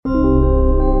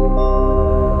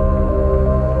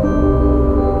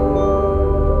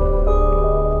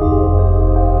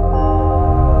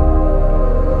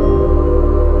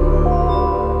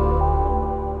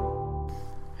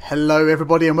Hello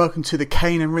everybody and welcome to the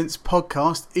Cane and Rinse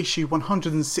podcast, issue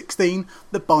 116,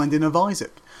 The Binding of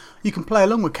Isaac. You can play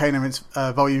along with Cane and Rinse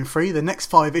volume 3. The next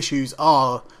 5 issues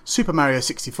are Super Mario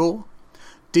 64,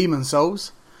 Demon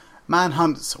Souls,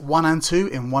 Manhunt's 1 and 2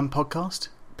 in one podcast,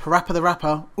 Parappa the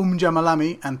Rapper,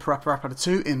 Jamalami and Parappa Rapper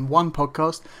 2 in one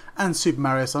podcast, and Super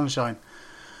Mario Sunshine.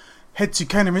 Head to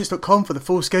caneandrinse.com for the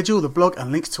full schedule, the blog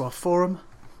and links to our forum,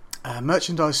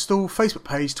 merchandise stall, Facebook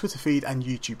page, Twitter feed and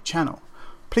YouTube channel.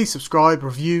 Please subscribe,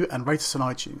 review and rate us on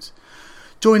iTunes.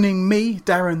 Joining me,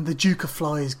 Darren the Duke of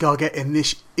Flies Gargett, in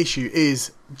this issue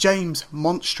is James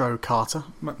Monstro Carter.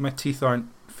 My teeth aren't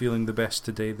feeling the best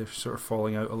today. They're sort of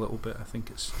falling out a little bit. I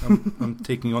think I'm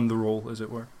taking on the role, as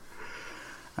it were.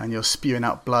 And you're spewing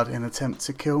out blood in an attempt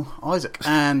to kill Isaac.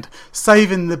 And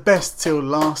saving the best till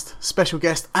last, special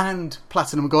guest and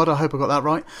Platinum God, I hope I got that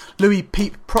right, Louis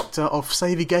Peep Proctor of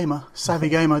Savvy Gamer,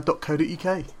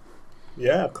 savvygamer.co.uk.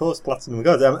 Yeah, of course, Platinum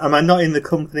God. Am I not in the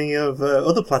company of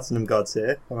other Platinum Gods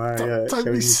here? Don't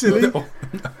be silly.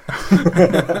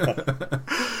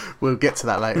 We'll get to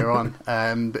that later on,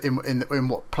 in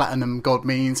what Platinum God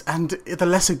means, and the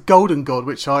lesser Golden God,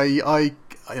 which I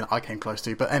came close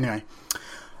to. But anyway,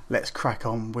 let's crack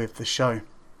on with the show.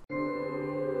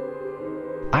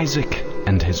 Isaac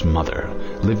and his mother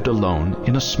lived alone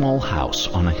in a small house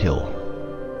on a hill.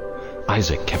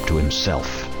 Isaac kept to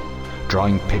himself,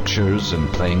 drawing pictures and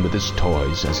playing with his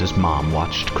toys as his mom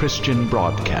watched Christian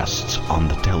broadcasts on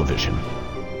the television.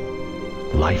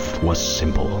 Life was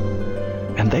simple,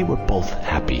 and they were both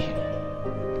happy.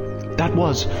 That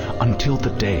was until the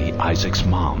day Isaac's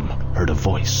mom heard a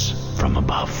voice from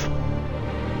above.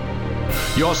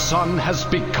 "Your son has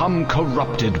become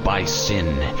corrupted by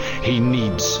sin. He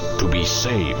needs to be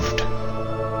saved."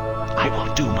 "I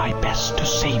will do my best to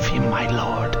save him, my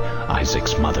lord,"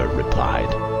 Isaac's mother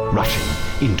replied, rushing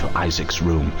into Isaac's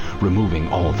room, removing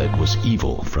all that was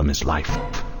evil from his life.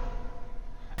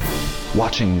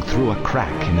 Watching through a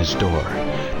crack in his door,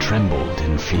 trembled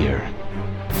in fear.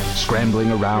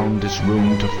 Scrambling around his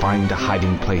room to find a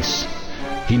hiding place,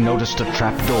 he noticed a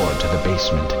trap door to the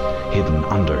basement, hidden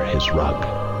under his rug.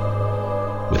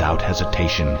 Without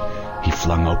hesitation, he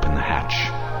flung open the hatch,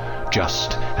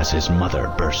 just as his mother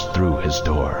burst through his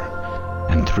door,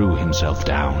 and threw himself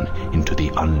down into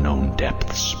the unknown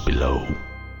depths below.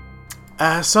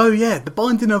 The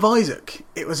Binding of Isaac.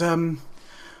 It was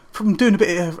from doing a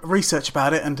bit of research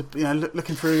about it and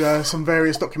looking through some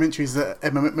various documentaries that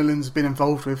Edmund Macmillan's been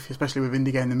involved with, especially with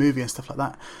Indie Game the movie and stuff like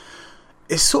that.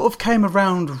 It sort of came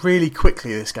around really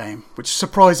quickly, this game, which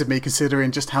surprised me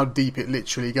considering just how deep it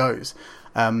literally goes.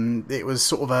 It was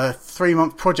sort of a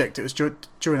 3-month project. It was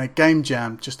during a game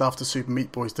jam just after Super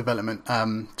Meat Boy's development.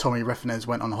 Tommy Reffinez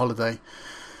went on holiday,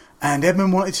 and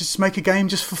Edmund wanted to just make a game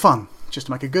just for fun, just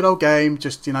to make a good old game,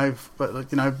 just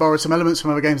borrow some elements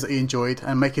from other games that he enjoyed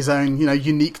and make his own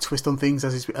unique twist on things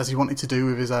as he wanted to do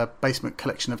with his basement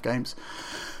collection of games.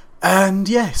 And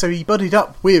so he buddied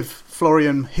up with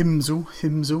Florian Himsel,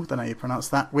 don't know how you pronounce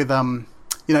that, with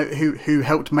who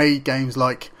helped make games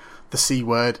like The C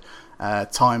Word,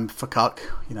 Time for Cuck,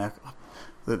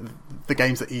 the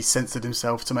games that he censored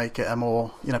himself to make it a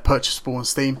more purchasable on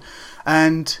Steam.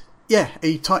 And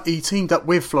he teamed up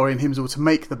with Florian Himsel to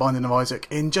make The Binding of Isaac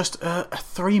in just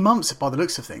 3 months by the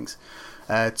looks of things.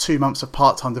 2 months of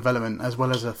part-time development as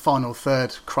well as a final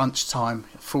third crunch time,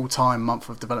 full-time month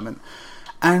of development.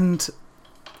 And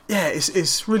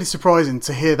it's really surprising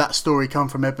to hear that story come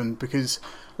from Edmund, because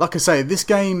like I say, this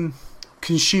game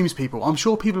consumes people. I'm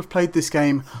sure people have played this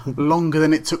game longer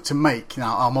than it took to make.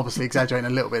 Now, I'm obviously exaggerating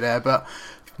a little bit there, but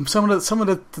some of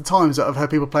the times that I've heard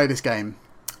people play this game,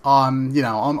 I'm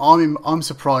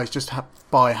surprised just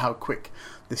by how quick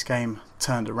this game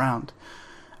turned around.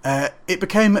 It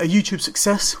became a YouTube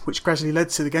success, which gradually led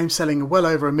to the game selling well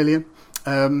over 1 million.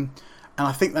 And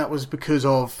I think that was because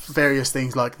of various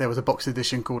things, like there was a box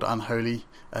edition called Unholy,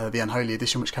 the Unholy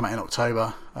edition, which came out in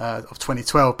October of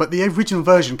 2012. But the original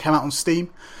version came out on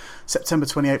Steam September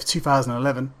 28th,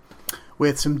 2011,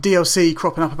 with some DLC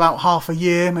cropping up about half a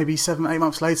year, maybe 7-8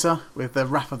 months later, with the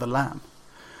Wrath of the Lamb.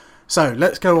 So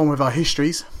let's go on with our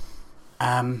histories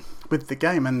with the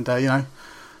game and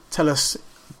tell us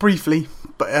briefly,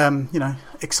 but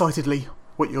excitedly,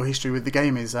 what your history with the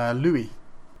game is, Louis.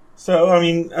 So,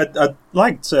 I'd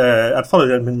followed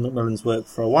Edmund Macmillan's work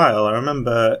for a while. I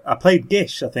remember I played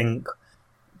Gish, I think,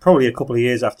 probably a couple of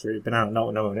years after it had been out,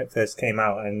 not when it first came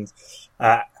out, and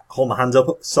hold my hands up.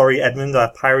 Sorry, Edmund, I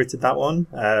pirated that one.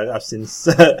 I've since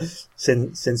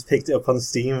picked it up on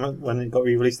Steam when it got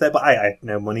re-released there, but I had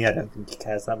no money. I don't think he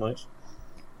cares that much.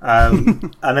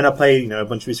 And then I played, a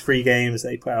bunch of his free games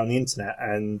that he put out on the internet,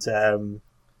 and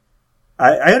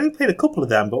I only played a couple of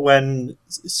them, but when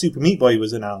Super Meat Boy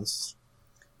was announced,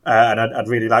 and I'd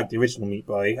really liked the original Meat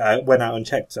Boy, I went out and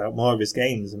checked out more of his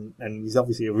games, and he's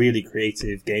obviously a really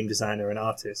creative game designer and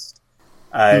artist.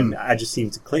 And I just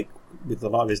seemed to click with a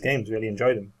lot of his games, really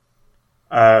enjoyed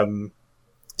them.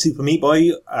 Super Meat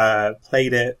Boy,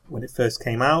 played it when it first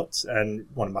came out, and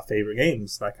one of my favourite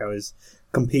games. Like, I was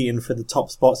competing for the top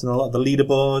spots in a lot of the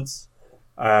leaderboards.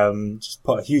 Just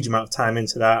put a huge amount of time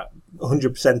into that.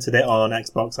 100%ed it on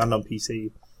Xbox and on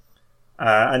PC.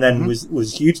 And then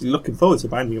was hugely looking forward to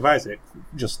Binding of Isaac,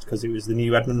 just because it was the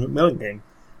new Edmund Macmillan game.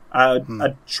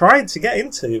 I tried to get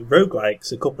into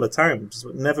roguelikes a couple of times,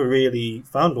 but never really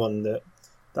found one that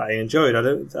I enjoyed.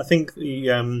 I think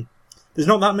there's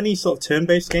not that many sort of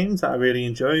turn-based games that I really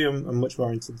enjoy. I'm much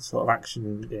more into the sort of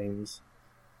action games.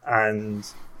 And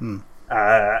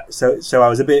so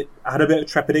I had a bit of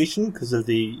trepidation because of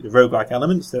the roguelike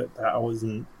elements that I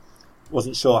wasn't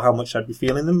sure how much I'd be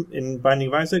feeling them in Binding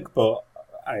of Isaac, but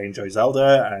I enjoy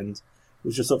Zelda and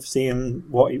was just up for seeing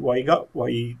what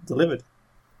he delivered.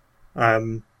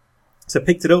 So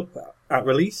picked it up at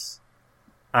release,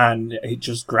 and it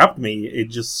just grabbed me. It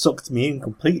just sucked me in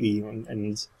completely,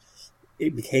 and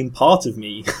it became part of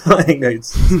me. Like,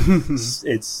 it's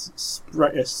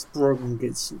sprung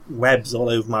its webs all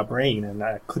over my brain, and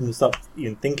I couldn't stop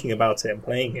even thinking about it and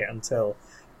playing it until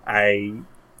I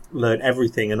learned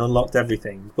everything and unlocked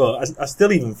everything. But I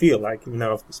still even feel like, even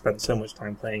though I've spent so much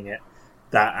time playing it,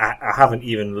 that I haven't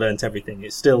even learnt everything.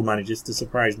 It still manages to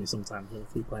surprise me sometimes when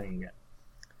I keep playing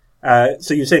it.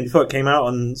 So you were saying before, it came out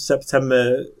on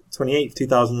September 28th,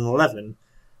 2011,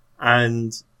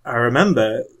 and I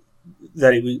remember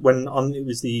that it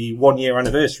was the 1 year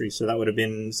anniversary, so that would have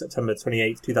been September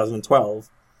 28th, 2012.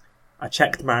 I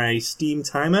checked my Steam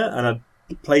timer, and I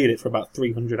played it for about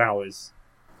 300 hours.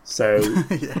 So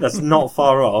that's not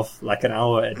far off, like an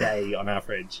hour a day on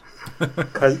average.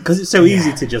 Because it's so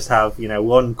easy to just have,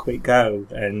 one quick go,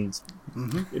 and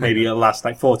maybe it'll last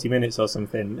like 40 minutes or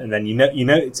something, and then you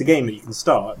know it's a game that you can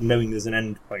start knowing there's an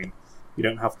end point. You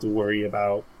don't have to worry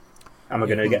about, am I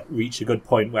going to reach a good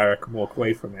point where I can walk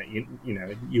away from it?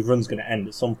 Your run's going to end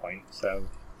at some point, so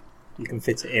you can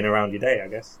fit it in around your day, I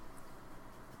guess.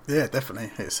 Yeah,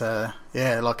 definitely. It's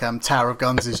like Tower of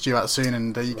Guns is due out soon,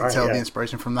 and you can tell the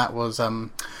inspiration from that was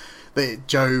that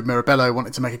Joe Mirabello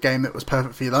wanted to make a game that was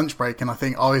perfect for your lunch break, and I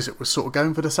think Isaac was sort of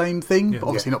going for the same thing, but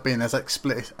obviously not being as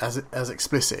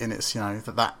explicit in its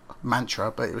that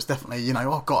mantra. But it was definitely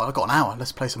oh god, I've got an hour,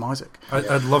 let's play some Isaac.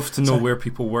 I'd love to know where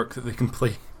people work that they can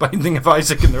play Binding of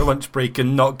Isaac in their lunch break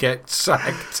and not get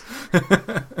sacked.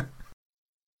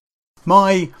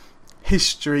 My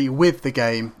history with the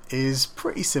game is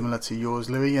pretty similar to yours,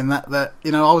 Louis, in that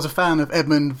I was a fan of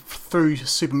Edmund through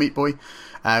Super Meat Boy,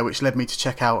 which led me to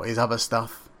check out his other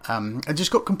stuff. I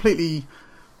just got completely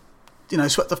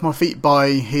swept off my feet by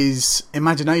his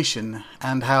imagination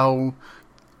and how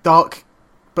dark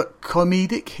but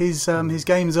comedic his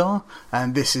games are,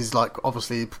 and this is like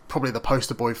obviously probably the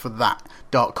poster boy for that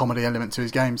dark comedy element to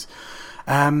his games.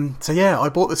 I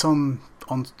bought this on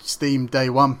Steam day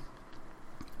one.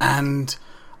 And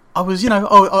I was,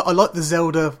 I like the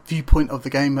Zelda viewpoint of the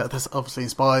game that's obviously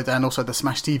inspired, and also the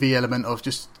Smash TV element of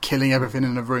just killing everything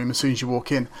in the room as soon as you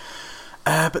walk in.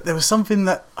 But there was something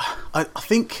that I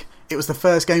think it was the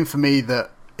first game for me that,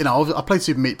 I played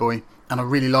Super Meat Boy and I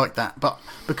really liked that, but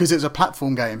because it was a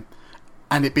platform game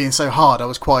and it being so hard, I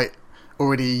was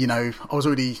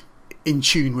already in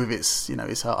tune with its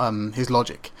his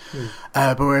logic.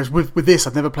 But whereas with this,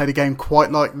 I've never played a game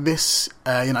quite like this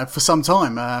for some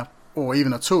time, or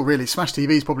even at all really. Smash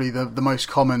TV is probably the most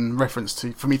common reference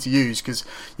for me to use, because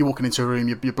you're walking into a room,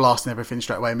 you're blasting everything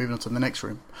straight away and moving on to the next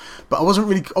room. But I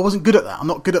wasn't good at that. I'm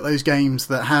not good at those games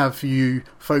that have you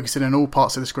focusing on all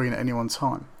parts of the screen at any one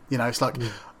time. It's like,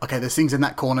 okay, there's things in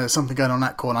that corner, there's something going on in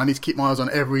that corner, I need to keep my eyes on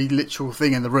every literal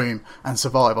thing in the room and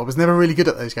survive. I was never really good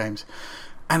at those games.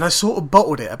 And I sort of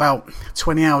bottled it about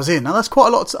 20 hours in. Now that's quite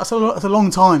a lot. That's a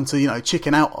long time to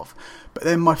chicken out of. But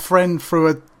then my friend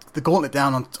threw the gauntlet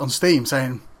down on Steam,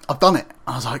 saying, "I've done it."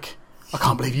 And I was like, "I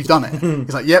can't believe you've done it."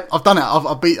 He's like, "Yep, I've done it.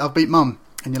 I've beat Mum."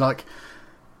 And you're like,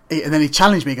 and then he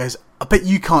challenged me. He goes, "I bet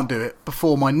you can't do it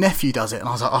before my nephew does it." And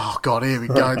I was like, "Oh god, here we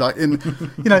go." Like,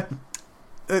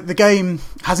 the game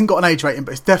hasn't got an age rating,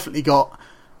 but it's definitely got,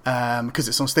 because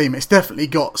it's on Steam, it's definitely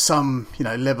got some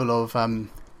level of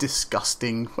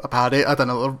disgusting about it. I don't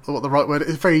know what the right word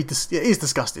is. It is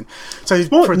disgusting. So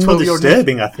it's more, for a 12-year-old,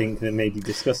 disturbing, I think, than maybe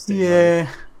disgusting. Yeah,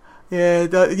 Yeah,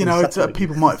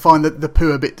 people might find the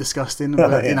poo a bit disgusting,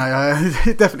 but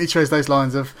it definitely shows those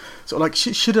lines of sort of like,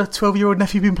 should a 12-year-old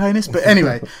nephew been playing this? But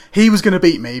anyway, he was going to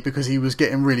beat me because he was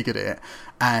getting really good at it,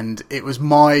 and it was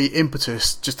my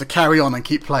impetus just to carry on and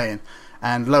keep playing.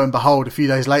 And lo and behold, a few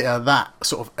days later, that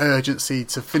sort of urgency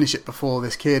to finish it before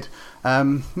this kid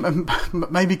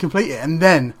made me complete it, and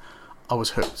then I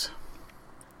was hooked.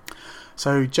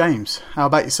 So, James, how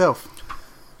about yourself?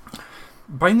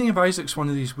 Binding of Isaac's one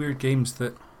of these weird games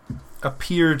that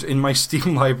appeared in my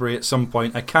Steam library at some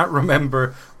point. I can't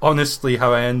remember honestly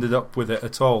how I ended up with it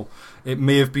at all. It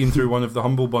may have been through one of the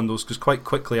Humble Bundles, because quite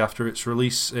quickly after its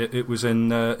release it was in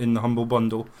the Humble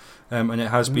Bundle, and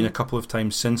it has been a couple of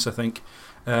times since, I think.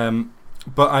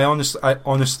 But I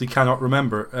honestly cannot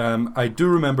remember. I do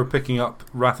remember picking up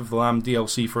Wrath of the Lamb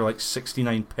DLC for like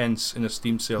 69 pence in a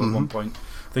Steam sale at one point.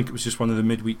 I think it was just one of the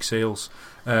midweek sales,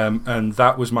 and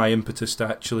that was my impetus to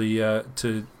actually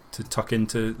to tuck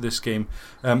into this game.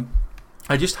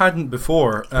 I just hadn't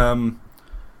before.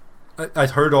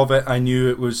 I'd heard of it. I knew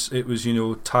it was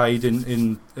tied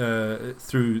in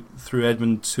through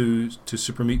Edmund to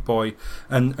Super Meat Boy,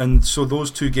 and so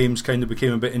those two games kind of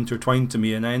became a bit intertwined to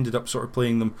me, and I ended up sort of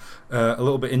playing them a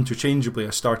little bit interchangeably.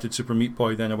 I started Super Meat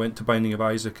Boy, then I went to Binding of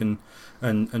Isaac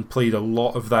and played a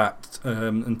lot of that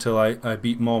until I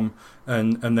beat Mom,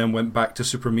 and then went back to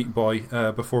Super Meat Boy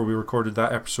before we recorded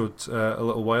that episode a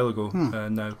little while ago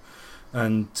now,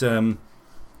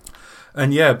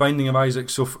 and yeah, Binding of Isaac.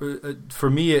 So for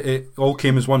me, it all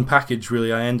came as one package,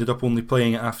 really. I ended up only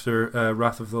playing it after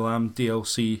Wrath of the Lamb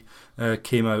DLC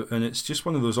came out, and it's just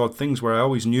one of those odd things where I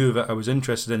always knew of it, I was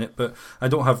interested in it, but I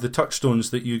don't have the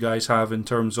touchstones that you guys have in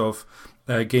terms of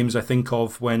games I think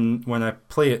of when I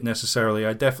play it necessarily.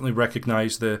 I definitely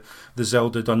recognise the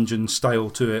Zelda dungeon style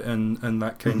to it, and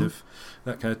that kind of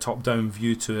top-down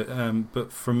view to it.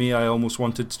 But for me, I almost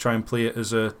wanted to try and play it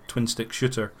as a twin-stick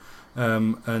shooter.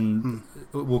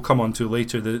 We'll come on to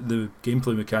later the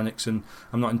gameplay mechanics, and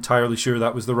I'm not entirely sure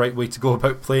that was the right way to go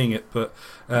about playing it, but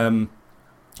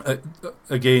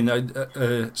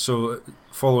so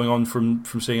following on from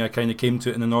saying I kind of came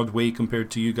to it in an odd way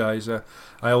compared to you guys, I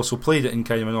also played it in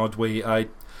kind of an odd way. I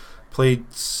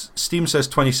played, Steam says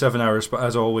 27 hours, but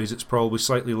as always it's probably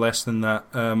slightly less than that.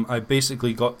 I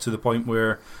basically got to the point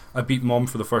where I beat Mom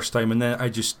for the first time, and then I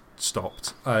just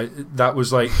stopped. That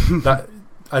was like that.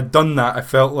 I'd done that. I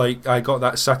felt like I got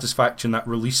that satisfaction, that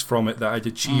release from it, that I'd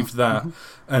achieved that,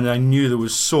 and I knew there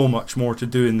was so much more to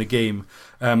do in the game.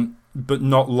 But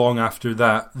not long after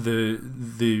that, the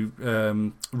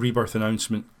Rebirth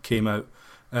announcement came out,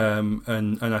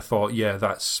 and I thought, yeah,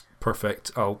 that's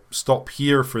perfect. I'll stop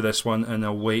here for this one, and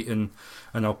I'll wait and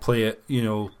I'll play it.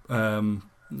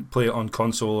 Play it on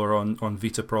console or on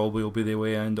Vita. Probably will be the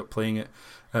way I end up playing it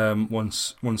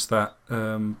once that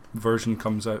version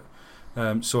comes out.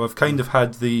 So I've kind of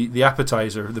had the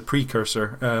appetizer, the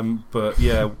precursor, but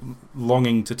yeah,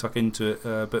 longing to tuck into it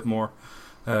a bit more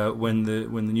when the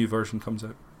new version comes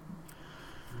out.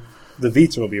 The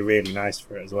Vita will be really nice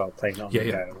for it as well, playing it on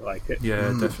the go. Like it,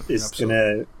 definitely. It's going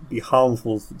to be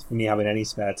harmful for me having any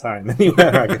spare time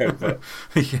anywhere I go. But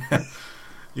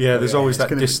there's always that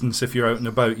distance if you're out and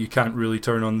about. You can't really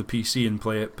turn on the PC and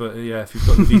play it, but yeah, if you've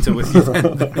got the Vita with you,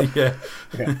 then yeah.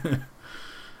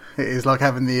 It is like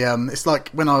having the it's like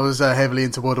when I was heavily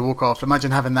into World of Warcraft.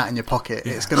 Imagine having that in your pocket.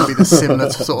 It's going to be the similar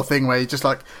sort of thing where you're just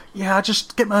like, I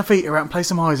just get my Vita out and play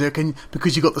some Isaac, and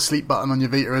because you got the sleep button on your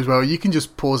Vita as well, you can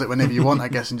just pause it whenever you want, I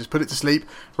guess, and just put it to sleep.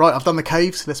 Right, I've done the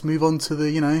caves, let's move on to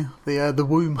the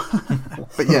womb.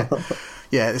 But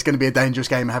yeah, it's going to be a dangerous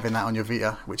game having that on your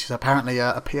Vita, which is apparently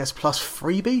a PS Plus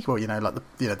freebie. Well,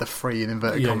 the free in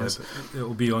inverted commas. It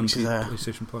will be on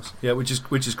PlayStation Plus. Yeah, which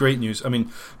is great news. I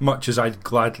mean, much as I'd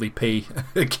gladly pay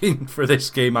again for this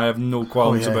game, I have no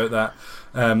qualms about that.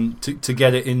 To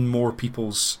get it in more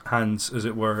people's hands, as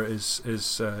it were,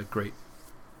 is great.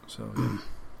 So. Yeah.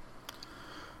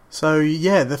 So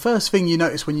yeah, the first thing you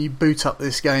notice when you boot up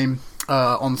this game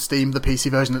on Steam, the PC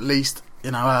version at least.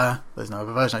 There's no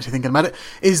other version actually thinking about it,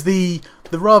 is the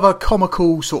rather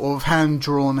comical sort of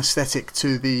hand-drawn aesthetic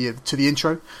to the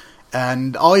intro.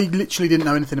 And I literally didn't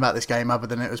know anything about this game other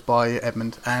than it was by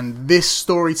Edmund, and this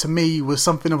story to me was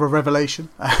something of a revelation.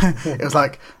 It was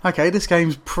like, okay, this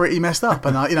game's pretty messed up,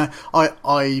 and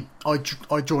I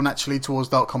draw naturally towards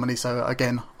dark comedy, so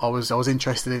again I was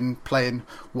interested in playing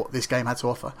what this game had to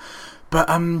offer. But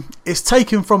it's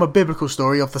taken from a biblical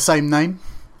story of the same name,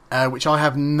 which I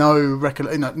have no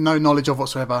knowledge of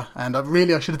whatsoever, and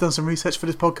I should have done some research for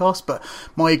this podcast, but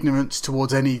my ignorance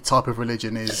towards any type of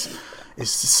religion is is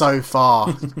so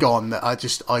far gone that I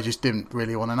just didn't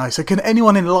really want to know. So can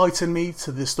anyone enlighten me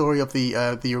to the story of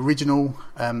the original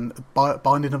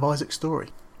Binding of Isaac story?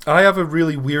 I have a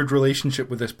really weird relationship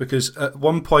with this because at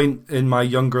one point in my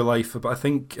younger life, I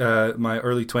think my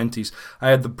early 20s, I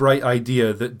had the bright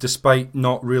idea that despite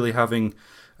not really having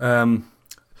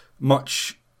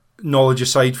much knowledge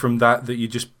aside from that you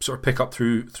just sort of pick up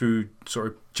through sort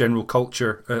of general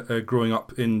culture growing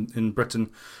up in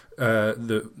Britain,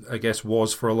 that I guess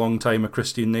was for a long time a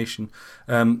Christian nation.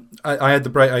 I had the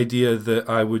bright idea that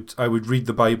I would read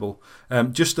the Bible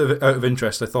just out of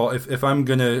interest. I thought if I'm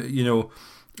gonna,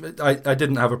 I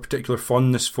didn't have a particular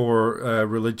fondness for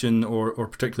religion or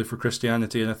particularly for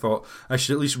Christianity, and I thought I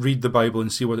should at least read the Bible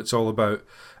and see what it's all about.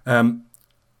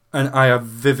 And I have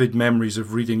vivid memories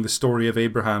of reading the story of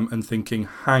Abraham and thinking,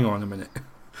 hang on a minute,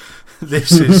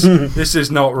 this is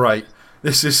not right.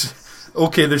 This is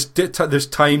okay. There's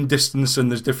time, distance, and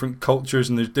there's different cultures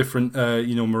and there's different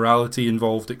morality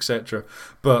involved, etc.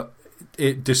 But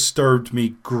it disturbed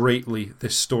me greatly,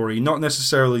 this story. Not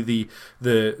necessarily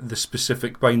the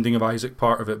specific Binding of Isaac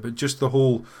part of it, but just the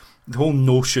whole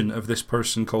notion of this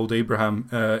person called Abraham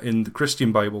in the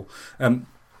Christian Bible.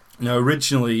 Now,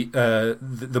 originally,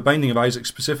 the Binding of Isaac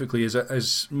specifically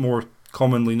is more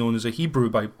commonly known as a Hebrew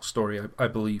Bible story, I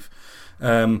believe.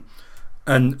 And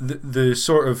the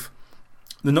sort of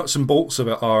the nuts and bolts of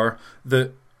it are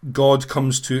that God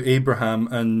comes to Abraham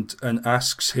and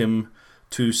asks him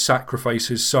to sacrifice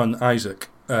his son Isaac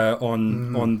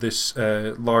on this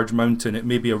large mountain. It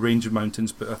may be a range of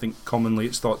mountains, but I think commonly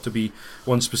it's thought to be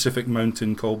one specific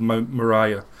mountain called Mount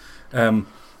Moriah.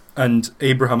 And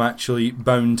Abraham actually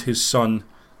bound his son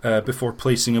before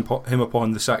placing him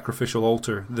upon the sacrificial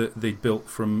altar that they'd built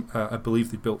from, I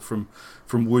believe they'd built from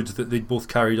wood that they'd both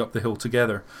carried up the hill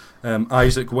together.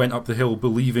 Isaac went up the hill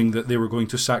believing that they were going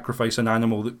to sacrifice an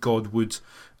animal that God would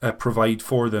provide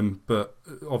for them, but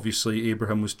obviously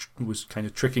Abraham was kind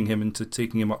of tricking him into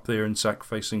taking him up there and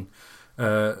sacrificing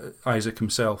Isaac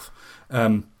himself.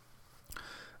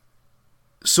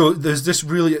 So there's this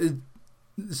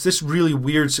really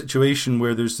weird situation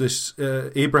where there's this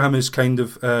Abraham is kind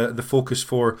of the focus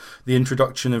for the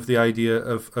introduction of the idea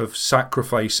of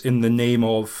sacrifice in the name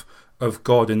of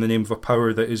God, in the name of a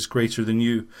power that is greater than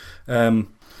you. And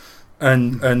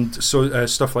so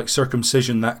stuff like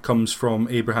circumcision, that comes from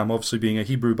Abraham, obviously being a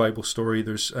Hebrew Bible story.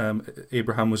 There's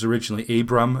Abraham was originally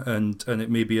Abram, and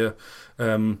it may be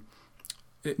an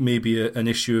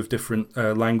issue of different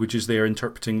languages there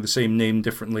interpreting the same name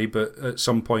differently, but at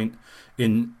some point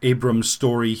in Abram's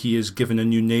story he is given a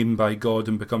new name by God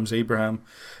and becomes Abraham.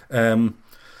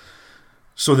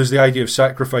 So there's the idea of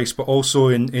sacrifice, but also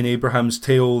in Abraham's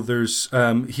tale there's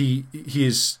he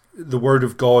is the word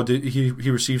of God. He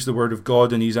receives the word of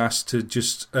God, and he's asked to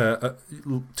just to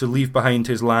leave behind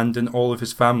his land and all of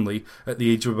his family at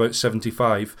the age of about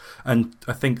 75, and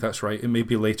I think that's right, it may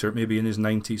be later, it may be in his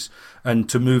 90s, and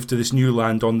to move to this new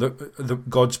land on the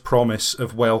God's promise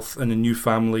of wealth and a new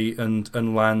family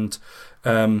and land.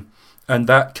 And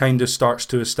that kind of starts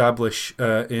to establish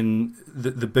in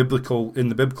the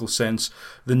biblical sense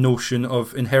the notion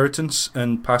of inheritance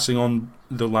and passing on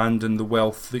the land and the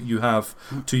wealth that you have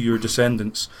to your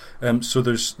descendants. So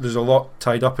there's a lot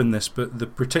tied up in this, but the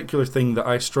particular thing that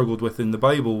I struggled with in the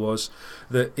Bible was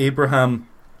that Abraham,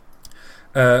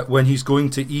 when he's going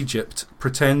to Egypt,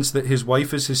 pretends that his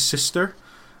wife is his sister,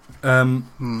 and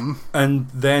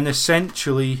then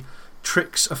essentially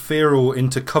tricks a pharaoh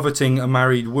into coveting a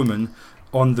married woman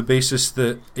on the basis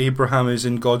that Abraham is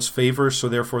in God's favour, so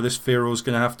therefore this pharaoh is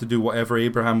going to have to do whatever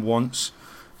Abraham wants,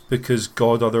 because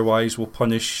God otherwise will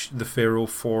punish the pharaoh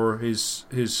for his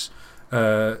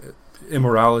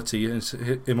immorality and his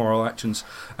immoral actions.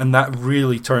 And that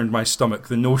really turned my stomach,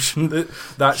 the notion that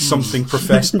that's something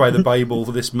professed by the Bible,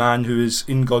 this man who is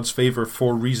in God's favour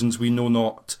for reasons we know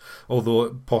not, although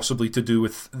possibly to do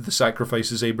with the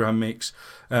sacrifices Abraham makes.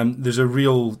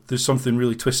 There's something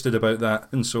really twisted about that,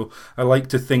 and so I like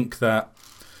to think that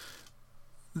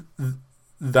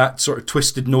that sort of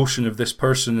twisted notion of this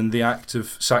person and the act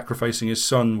of sacrificing his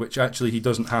son, which actually he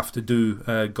doesn't have to do.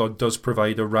 God does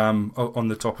provide a ram on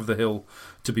the top of the hill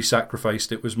to be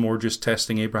sacrificed. It was more just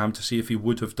testing Abraham to see if he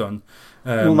would have done.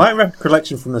 Well, my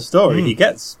recollection from the story, he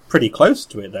gets pretty close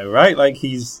to it though, right? Like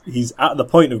he's at the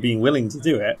point of being willing to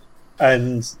do it.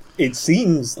 And it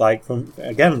seems like,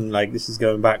 like this is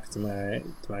going back to my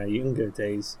younger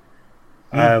days,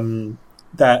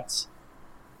 that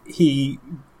he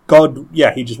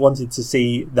just wanted to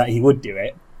see that he would do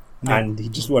it, and he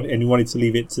wanted to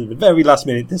leave it to the very last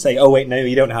minute to say, "Oh wait, no,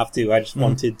 you don't have to." I just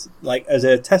wanted, like, as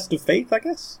a test of faith, I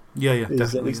guess.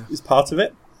 Definitely. Is part of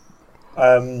it.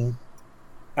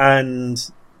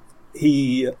 and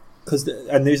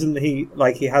isn't he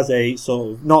like he has a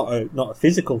sort of not a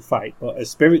physical fight but a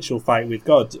spiritual fight with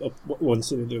God up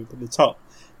once at the top,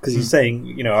 because he's saying,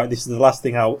 you know, this is the last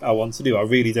thing I want to do. I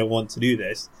really don't want to do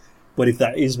this, but if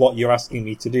that is what you're asking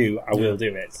me to do, I will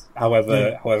do it.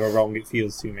 However wrong it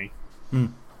feels to me.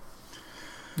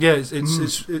 Yeah,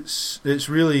 it's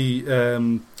really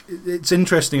it's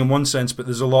interesting in one sense, but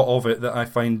there's a lot of it that I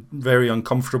find very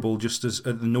uncomfortable just as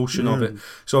the notion of it.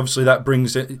 So obviously that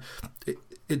brings it.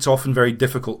 It's often very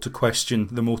difficult to question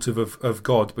the motive of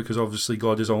God, because obviously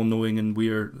God is all-knowing and we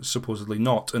are supposedly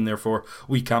not, and therefore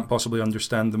we can't possibly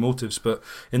understand the motives. But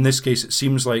in this case, it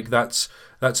seems like that's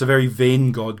a very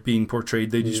vain God being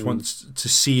portrayed. They just want to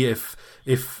see if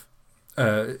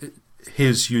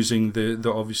his, using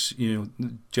the obvious, you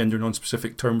know, gender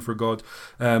non-specific term for God,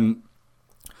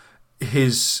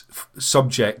 his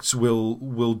subjects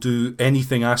will do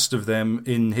anything asked of them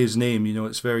in his name. You know,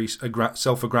 it's very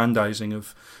self-aggrandizing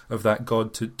of that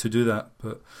God to do that.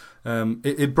 But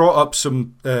it brought up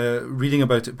some reading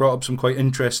about it brought up some quite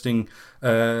interesting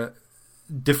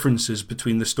differences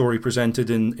between the story presented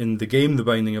in the game The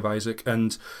Binding of Isaac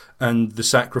and the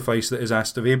sacrifice that is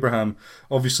asked of Abraham.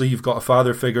 Obviously you've got a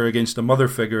father figure against a mother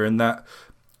figure, and that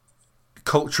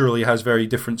culturally has very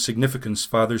different significance,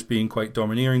 fathers being quite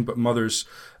domineering, but mothers,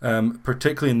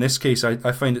 particularly in this case,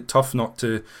 I find it tough not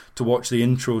to watch the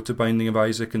intro to Binding of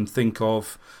Isaac and think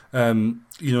of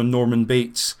Norman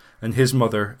Bates and his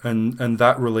mother and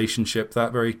that relationship,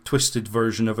 that very twisted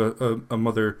version of a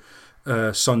mother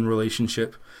son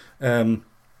relationship. And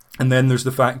then there's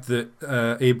the fact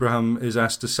that Abraham is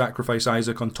asked to sacrifice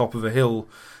Isaac on top of a hill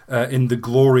in the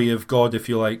glory of God, if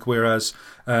you like, whereas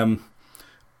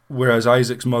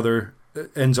Isaac's mother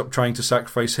ends up trying to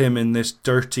sacrifice him in this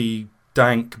dirty,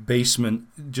 dank basement,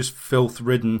 just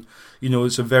filth-ridden. You know,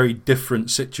 it's a very different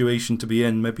situation to be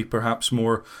in, maybe perhaps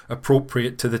more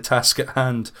appropriate to the task at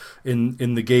hand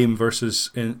in the game versus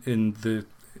in the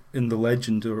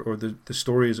legend or the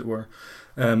story, as it were.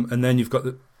 And then you've got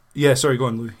the... Yeah, sorry, go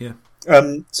on, Louis, yeah.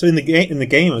 So in the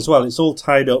game as well, it's all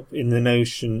tied up in the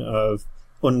notion of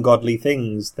ungodly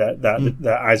things that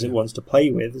Isaac wants to play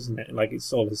with, isn't it? Like,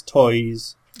 it's all his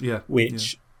toys,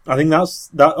 which I think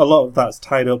that a lot of that's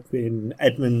tied up in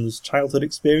Edmund's childhood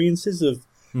experiences of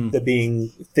there being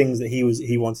things that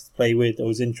he wanted to play with or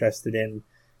was interested in,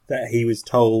 that he was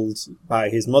told by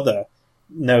his mother,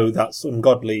 no, that's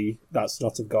ungodly, that's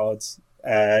not of God,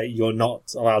 you're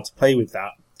not allowed to play with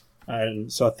that.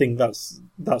 And so I think that's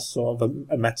sort of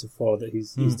a metaphor that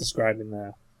he's describing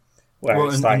there. Where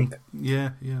it's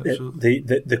absolutely.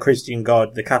 The Christian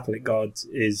God, the Catholic God,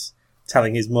 is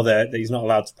telling his mother that he's not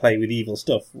allowed to play with evil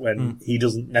stuff when he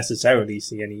doesn't necessarily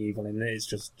see any evil in it. It's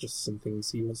just some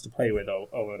things he wants to play with or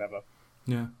whatever.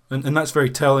 Yeah, and that's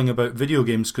very telling about video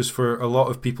games, because for a lot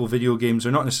of people, video games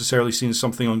are not necessarily seen as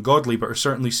something ungodly, but are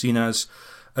certainly seen as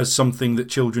something that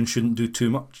children shouldn't do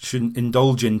too much, shouldn't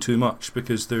indulge in too much,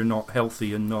 because they're not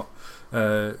healthy and not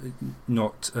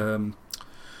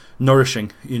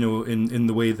nourishing, you know, in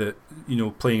the way that, you know,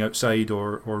 playing outside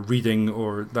or reading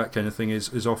or that kind of thing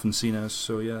is often seen as.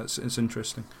 So yeah, it's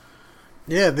interesting.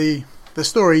 Yeah, the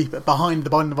story behind the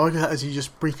Binding of Isaac, as you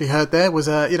just briefly heard there, was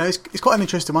it's quite an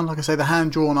interesting one. Like I say, the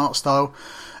hand drawn art style.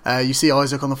 You see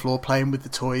Isaac on the floor playing with the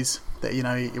toys that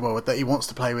that he wants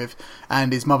to play with,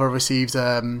 and his mother receives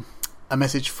a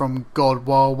message from God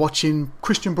while watching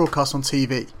Christian broadcasts on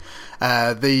TV.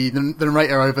 The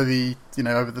narrator over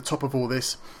the top of all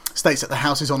this states that the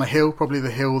house is on a hill, probably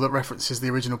the hill that references the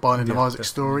original Binding of Isaac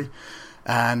story.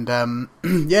 And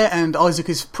and Isaac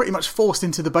is pretty much forced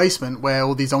into the basement where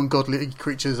all these ungodly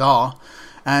creatures are,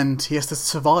 and he has to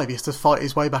survive. He has to fight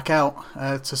his way back out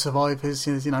to survive his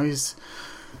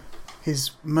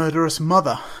murderous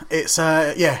mother. It's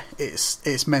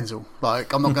mental.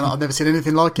 Like, I've never seen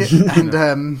anything like it, and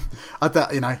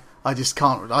I just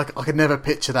can't. I could never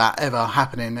picture that ever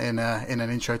happening in an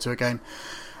intro to a game.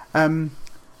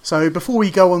 So before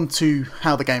we go on to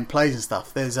how the game plays and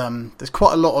stuff, there's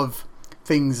quite a lot of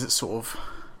things that sort of,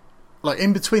 like,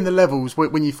 in between the levels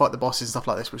when you fight the bosses and stuff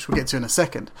like this, which we'll get to in a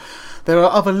second. There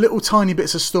are other little tiny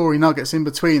bits of story nuggets in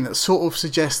between that sort of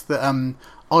suggest that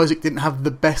Isaac didn't have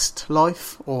the best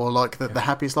life, or like the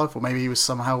happiest life, or maybe he was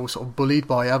somehow sort of bullied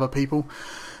by other people.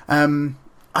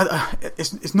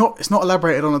 It's not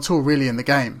elaborated on at all really in the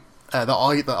game. That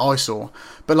I saw,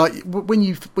 but like when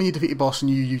you defeat your boss and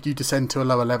you descend to a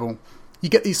lower level, you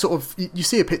get these sort of you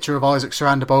see a picture of Isaac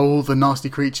surrounded by all the nasty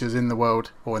creatures in the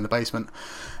world or in the basement,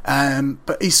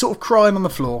 but he's sort of crying on the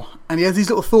floor, and he has these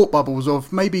little thought bubbles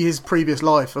of maybe his previous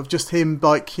life, of just him,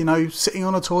 like, sitting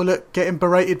on a toilet getting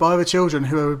berated by other children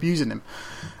who are abusing him.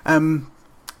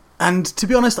 And to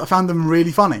be honest, I found them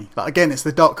really funny. Like, again, it's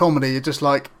the dark comedy. You're just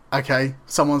like, okay,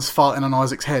 someone's farting on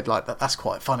Isaac's head. Like, that's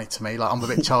quite funny to me. Like, I'm a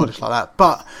bit childish like that.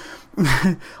 But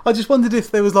I just wondered if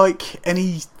there was, like,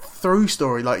 any through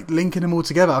story, like, linking them all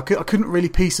together. I couldn't really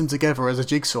piece them together as a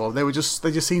jigsaw. They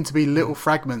just seemed to be little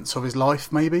fragments of his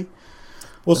life, maybe.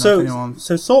 Well, so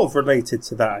sort of related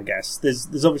to that, I guess,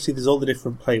 there's all the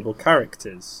different playable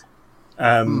characters.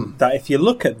 That if you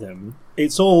look at them,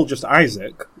 it's all just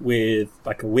Isaac with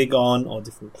like a wig on or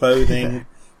different clothing.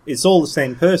 It's all the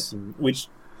same person, which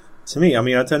to me, I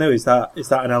mean, I don't know, is that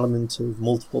an element of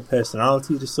multiple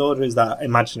personality disorder? Is that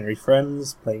imaginary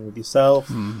friends playing with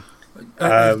yourself?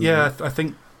 Yeah, I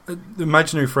think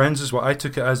imaginary friends is what I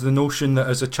took it as, the notion that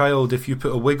as a child, if you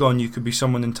put a wig on, you could be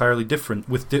someone entirely different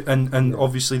with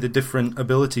obviously the different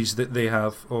abilities that they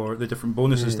have or the different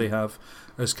bonuses they have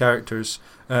as characters.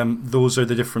 Those are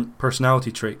the different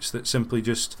personality traits that simply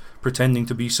just pretending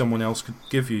to be someone else could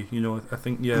give you. You know, I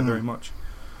think very much.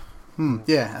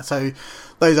 Yeah, so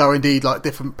those are indeed like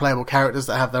different playable characters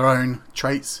that have their own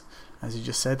traits, as you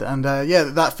just said, and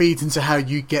that feeds into how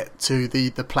you get to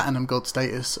the platinum god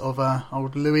status of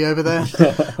old Louis over there,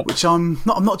 which I'm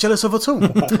not jealous of at all.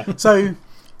 So,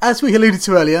 as we alluded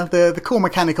to earlier, the core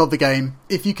mechanic of the game,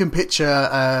 if you can picture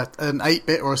an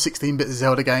 8-bit or a 16-bit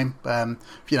Zelda game,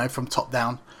 from top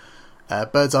down,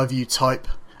 bird's eye view type,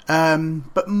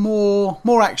 but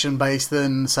more action based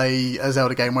than say a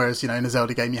Zelda game. Whereas in a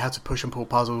Zelda game you have to push and pull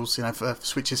puzzles, for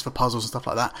switches for puzzles and stuff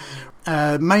like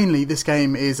that. Mainly, this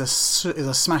game is a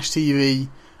Smash TV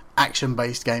action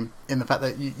based game in the fact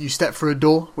that you step through a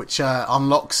door which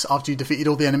unlocks after you defeated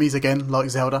all the enemies again, like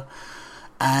Zelda,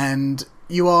 and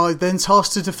you are then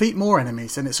tasked to defeat more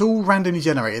enemies, and it's all randomly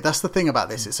generated. That's the thing about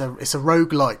this. It's a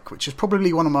roguelike, which is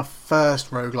probably one of my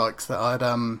first roguelikes that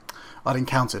I'd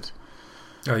encountered.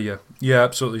 Oh yeah,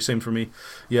 absolutely. Same for me.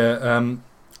 Yeah,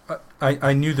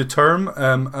 I knew the term.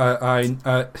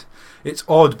 It's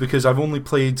odd because I've only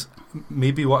played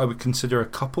maybe what I would consider a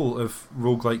couple of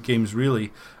roguelike games,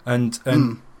 really, and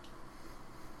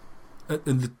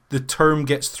the term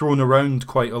gets thrown around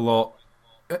quite a lot.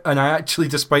 And I actually,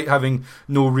 despite having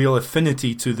no real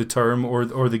affinity to the term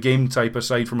or the game type,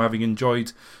 aside from having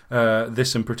enjoyed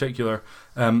this in particular,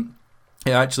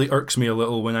 it actually irks me a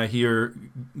little when I hear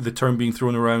the term being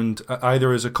thrown around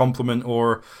either as a compliment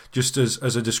or just as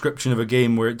a description of a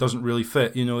game where it doesn't really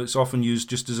fit. It's often used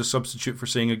just as a substitute for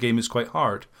saying a game is quite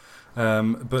hard.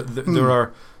 But there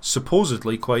are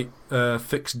supposedly quite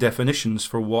fixed definitions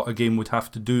for what a game would have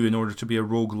to do in order to be a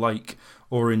roguelike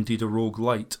or indeed a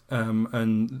roguelite.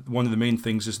 And one of the main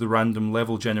things is the random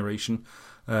level generation.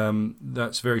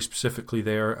 That's very specifically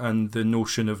there, and the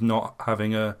notion of not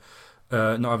having a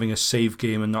save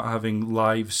game and not having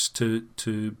lives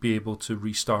to be able to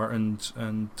restart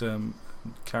and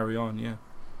carry on. Yeah.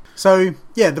 So,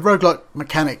 the roguelike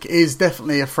mechanic is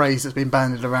definitely a phrase that's been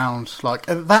bandied around. Like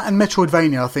that and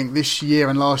Metroidvania, I think, this year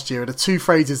and last year are the two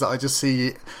phrases that I just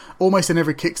see almost in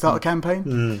every Kickstarter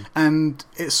campaign. And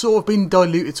it's sort of been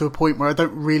diluted to a point where I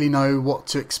don't really know what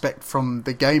to expect from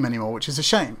the game anymore, which is a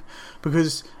shame.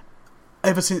 Because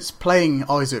ever since playing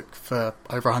Isaac for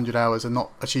over 100 hours and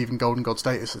not achieving Golden God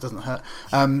status, it doesn't hurt,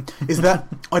 is that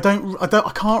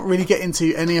I can't really get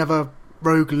into any other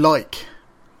roguelike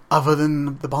other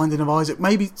than The Binding of Isaac.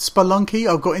 Maybe Spelunky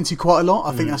I've got into quite a lot.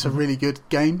 I think that's a really good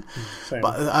game.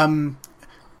 But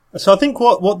so I think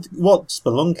what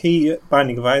Spelunky,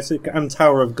 Binding of Isaac and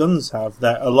Tower of Guns have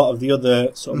that a lot of the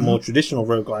other sort of more traditional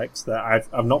roguelikes that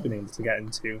I've not been able to get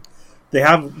into, they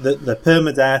have the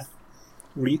permadeath.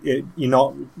 You're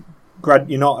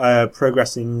not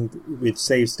progressing with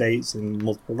save states and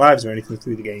multiple lives or anything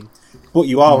through the game, but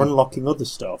you are unlocking other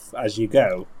stuff as you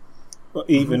go. But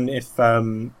even if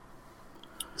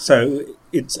so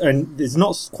there's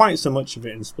not quite so much of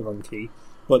it in Spelunky,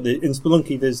 but in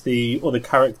Spelunky there's the other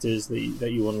characters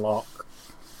that you unlock,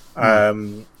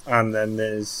 and then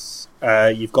there's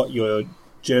you've got your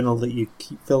journal that you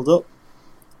keep filled up.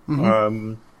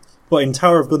 But in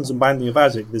Tower of Guns and Binding of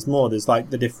Isaac, there's more. There's like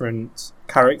the different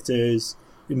characters.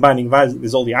 In Binding of Isaac,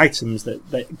 there's all the items that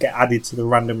get added to the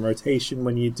random rotation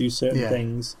when you do certain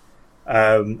things.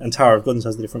 And Tower of Guns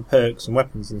has the different perks and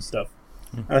weapons and stuff.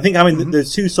 And I think,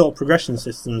 there's two sort of progression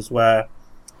systems where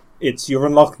you're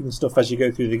unlocking stuff as you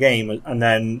go through the game, and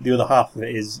then the other half of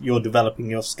it is you're developing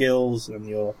your skills and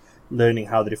you're learning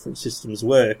how the different systems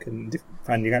work and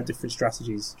finding out different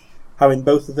strategies. Having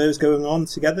both of those going on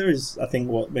together is, I think,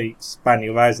 what makes Binding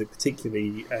of Isaac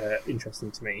particularly interesting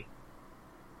to me.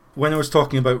 when I was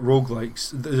talking about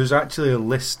roguelikes, there's actually a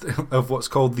list of what's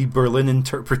called the Berlin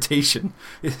interpretation.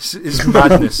 It's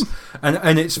madness,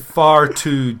 and it's far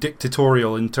too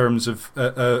dictatorial in terms of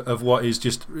what is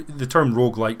just the term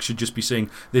roguelike should just be saying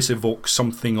this evokes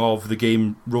something of the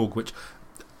game Rogue, which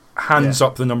hands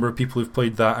up the number of people who've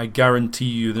played that. I guarantee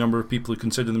you the number of people who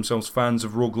consider themselves fans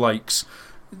of roguelikes,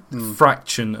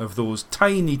 fraction of those,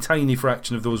 tiny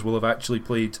fraction of those will have actually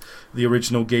played the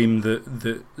original game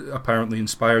that apparently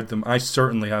inspired them. I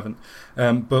certainly haven't.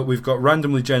 But we've got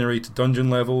randomly generated dungeon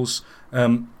levels,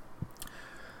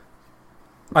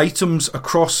 items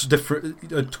across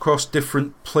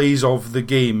different plays of the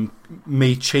game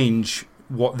may change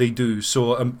what they do.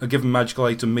 So a given magical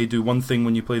item may do one thing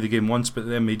when you play the game once, but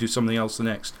then may do something else the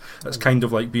next. That's kind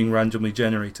of like being randomly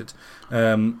generated.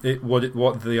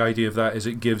 What the idea of that is,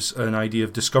 it gives an idea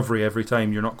of discovery every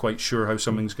time. You're not quite sure how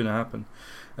something's going to happen.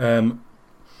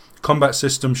 Combat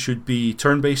system should be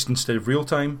turn-based instead of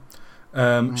real-time.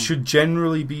 Should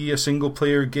generally be a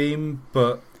single-player game,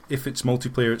 but if it's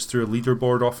multiplayer, it's through a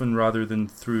leaderboard often rather than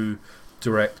through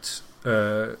direct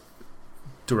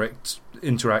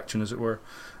interaction, as it were.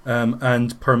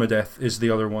 And permadeath is the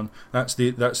other one. That's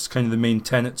kind of the main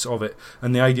tenets of it.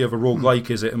 And the idea of a roguelike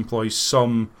is it employs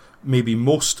some, maybe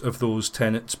most of those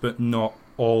tenets, but not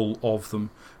all of them.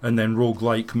 And then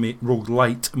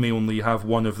roguelite may only have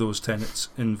one of those tenets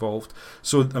involved.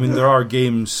 So, I mean, there are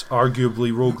games,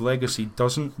 arguably Rogue Legacy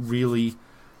doesn't really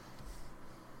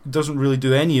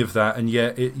do any of that, and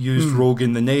yet it used rogue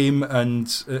in the name,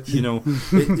 and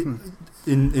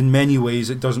in many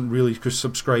ways it doesn't really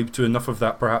subscribe to enough of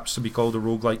that perhaps to be called a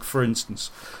roguelike, for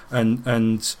instance.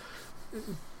 And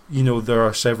there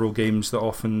are several games that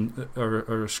often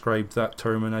are ascribed that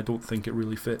term, and I don't think it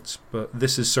really fits, but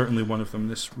this is certainly one of them.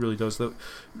 This really does. That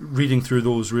reading through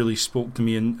those really spoke to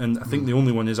me, and I think the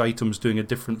only one is items doing a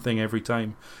different thing every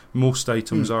time. Most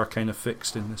items are kind of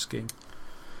fixed in this game,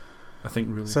 I think,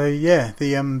 really. So yeah,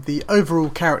 the overall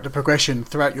character progression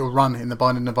throughout your run in The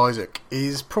Binding of Isaac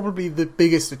is probably the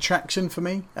biggest attraction for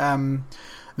me.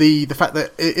 The fact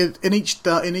that in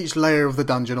each layer of the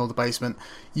dungeon or the basement,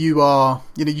 you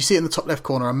see in the top left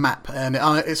corner a map, and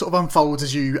it sort of unfolds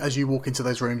as you walk into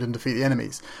those rooms and defeat the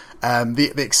enemies.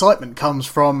 The excitement comes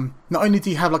from, not only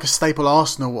do you have like a staple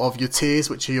arsenal of your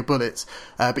tears, which are your bullets,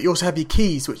 but you also have your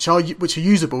keys, which are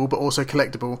usable but also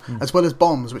collectible, as well as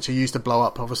bombs, which are used to blow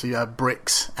up obviously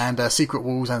bricks and secret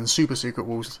walls and super secret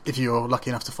walls if you're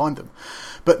lucky enough to find them.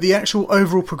 But the actual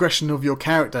overall progression of your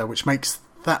character, which makes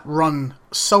that run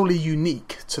solely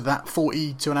unique to that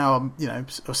 40 to an hour,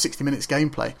 or 60 minutes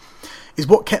gameplay, is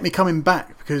what kept me coming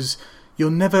back, because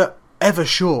you're never ever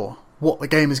sure what the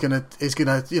game is gonna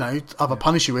either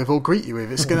punish you with or greet you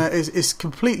with. It's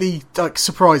completely like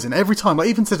surprising every time. Like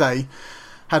even today,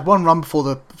 had one run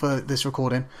for this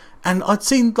recording, and I'd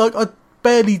seen I'd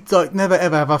barely never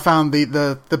ever have I found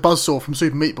the buzzsaw from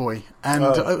Super Meat Boy, and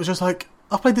it was just like,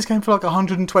 I've played this game for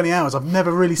 120 hours. I've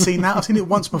never really seen that. I've seen it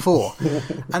once before.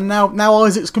 And now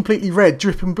Isaac's completely red,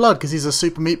 dripping blood, because he's a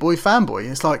Super Meat Boy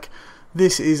fanboy. It's like,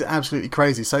 this is absolutely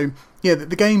crazy. So, yeah,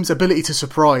 the game's ability to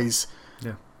surprise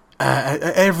at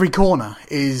every corner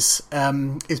is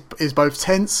both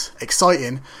tense,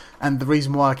 exciting, and the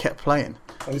reason why I kept playing.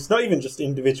 And it's not even just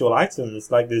individual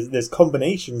items. Like, there's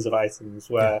combinations of items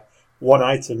where one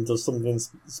item does something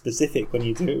specific when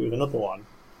you do it with another one.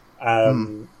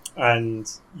 And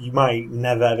you might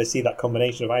never ever see that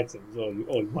combination of items, or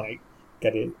you might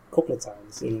get it a couple of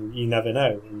times, and you never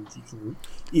know. And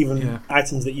you can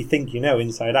items that you think you know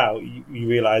inside out, you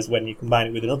realise when you combine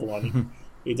it with another one,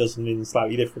 it does something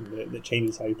slightly different that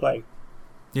changes how you play.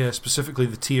 Yeah, specifically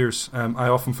the tiers. I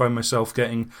often find myself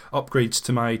getting upgrades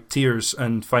to my tiers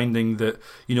and finding that,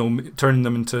 turning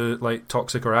them into like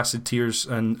toxic or acid tiers,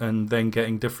 and then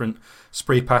getting different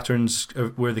spray patterns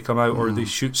where they come out, or they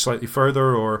shoot slightly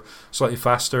further or slightly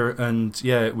faster. And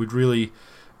yeah, it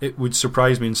would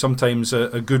surprise me. And sometimes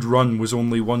a good run was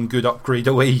only one good upgrade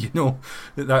away.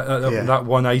 That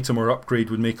one item or upgrade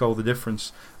would make all the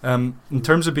difference. In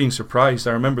terms of being surprised,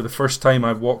 I remember the first time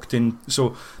I walked in.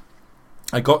 So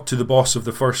I got to the boss of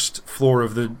the first floor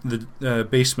of the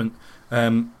basement,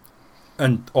 and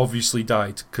obviously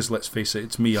died, because let's face it,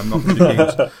 it's me. I'm not good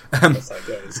at games.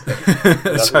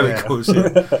 That's how it goes.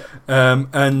 Yeah.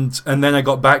 And then I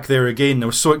got back there again. I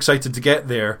was so excited to get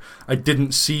there, I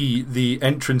didn't see the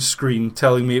entrance screen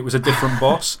telling me it was a different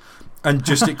boss. And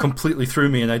just it completely threw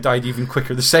me, and I died even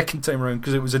quicker the second time around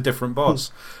because it was a different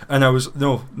boss. And I was,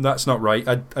 no, that's not right.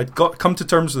 I'd come to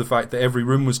terms with the fact that every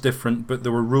room was different, but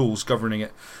there were rules governing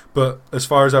it. But as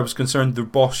far as I was concerned, the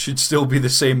boss should still be the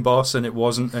same boss, and it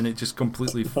wasn't, and it just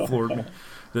completely floored me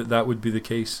that would be the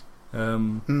case.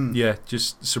 Yeah,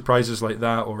 just surprises like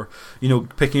that, or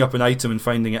picking up an item and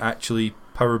finding it actually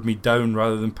powered me down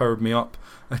rather than powered me up.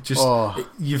 I just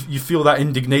you feel that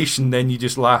indignation, then you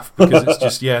just laugh because it's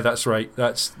just that's right.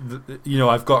 That's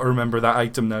I've got to remember that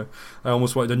item now. I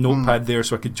almost wanted a notepad there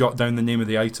so I could jot down the name of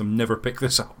the item. Never pick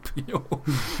this up. Well,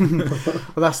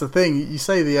 that's the thing. You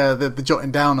say the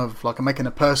jotting down of like making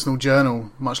a personal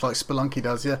journal, much like Spelunky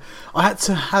does. Yeah, I had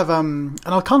to have and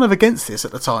I was kind of against this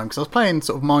at the time because I was playing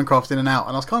sort of Minecraft in and out,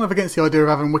 and I was kind of against the idea of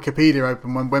having Wikipedia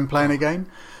open when playing a game.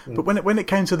 But when it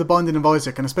came to the Binding of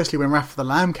Isaac, and especially when Wrath of the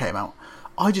Lamb came out,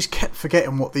 I just kept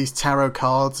forgetting what these tarot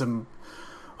cards and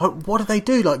what do they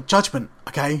do? Like Judgment,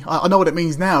 okay, I know what it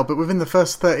means now, but within the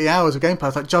first 30 hours of gameplay, I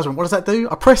was like, Judgment, what does that do?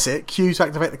 I press it, Q to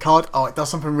activate the card. Oh, it does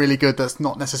something really good that's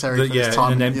not necessary for this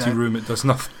time. In an empty room, it does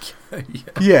nothing.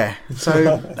 Yeah,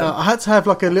 so I had to have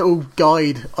like a little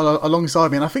guide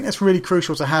alongside me, and I think that's really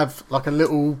crucial to have like a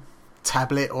little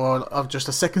tablet or just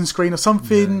a second screen or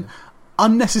something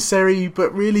unnecessary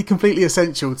but really completely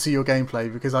essential to your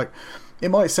gameplay, because like it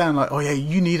might sound like, oh yeah,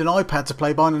 you need an iPad to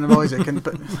play Binding of Isaac,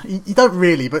 but you don't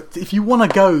really. But if you want to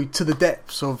go to the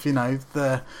depths of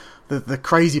the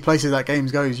crazy places that game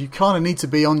goes, you kind of need to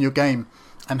be on your game,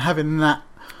 and having that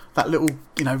little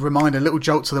reminder, little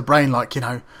jolt to the brain, like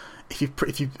if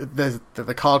you there's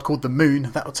the card called the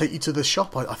Moon, that will take you to the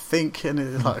shop, I think, and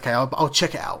it's like, okay, I'll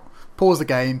check it out. Pause the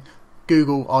game.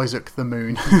 Google Isaac the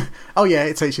Moon. Oh yeah,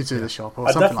 it takes you to the shop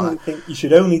or something like that. I definitely think you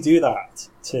should only do that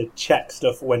to check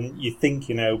stuff when you think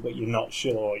you know but you're not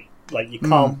sure. Like you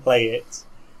can't play it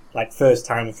like first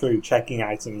time through checking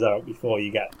items out before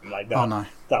you get them like that. Oh no,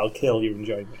 that'll kill your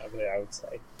enjoyment of it, I would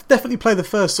say. Definitely play the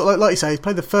first, like you say,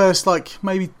 play the first like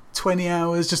maybe 20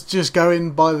 hours just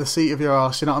going by the seat of your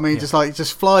arse, you know what I mean? Yeah.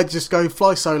 Just fly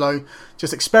solo,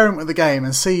 just experiment with the game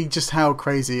and see just how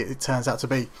crazy it turns out to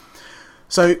be.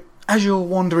 So as you're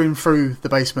wandering through the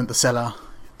basement, the cellar,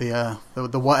 the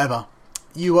whatever,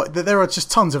 there are just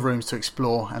tons of rooms to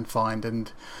explore and find, and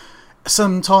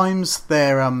sometimes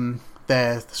they're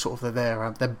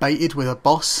baited with a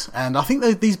boss, and I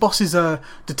think these bosses are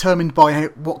determined by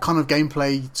what kind of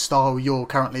gameplay style you're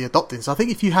currently adopting. So I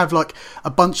think if you have like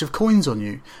a bunch of coins on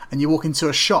you and you walk into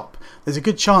a shop, there's a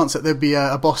good chance that there'll be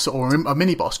a boss or a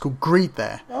mini boss called Greed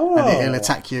there, and it'll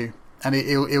attack you. And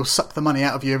it'll suck the money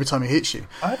out of you every time it hits you.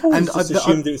 I've always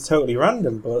assumed it was totally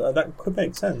random, but that could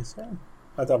make sense.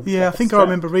 Yeah, I think I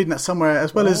remember reading that somewhere,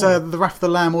 as well as the Wrath of the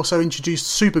Lamb also introduced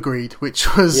Super Greed,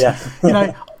 which was,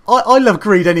 I love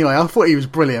Greed anyway. I thought he was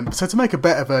brilliant. So to make a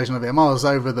better version of him, I was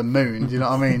over the moon. Do you know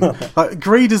what I mean? Like,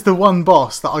 Greed is the one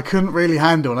boss that I couldn't really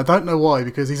handle, and I don't know why,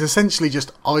 because he's essentially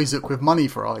just Isaac with money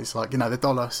for eyes, like the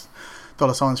dollar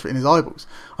signs in his eyeballs.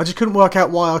 I just couldn't work out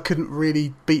why I couldn't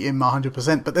really beat him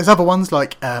 100%. But there's other ones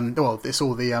like it's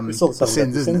all the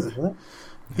sins, isn't it?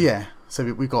 Yeah.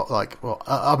 So we got like,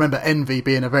 I remember Envy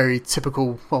being a very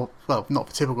typical, well,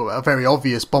 not typical, but a very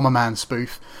obvious Bomberman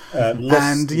spoof.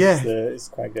 Lust it's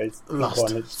quite good.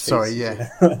 Lust. Sorry, yeah.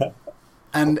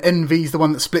 And Envy's the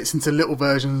one that splits into little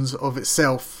versions of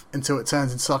itself until it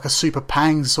turns into like a Super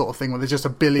Pangs sort of thing, where there's just a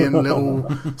billion little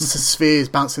spheres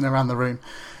bouncing around the room.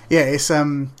 Yeah, it's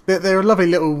they're a lovely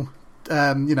little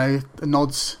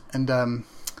nods and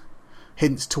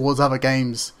hints towards other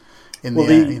games.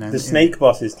 The snake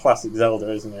boss is classic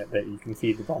Zelda, isn't it? That you can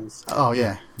feed the bombs. Oh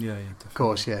yeah, definitely. Of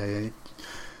course, yeah.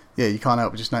 You can't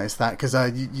help but just notice that, because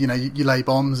you lay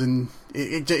bombs, and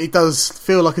it does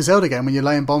feel like a Zelda game when you're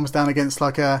laying bombs down against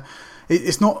like a.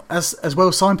 It's not as well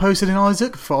signposted in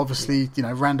Isaac for obviously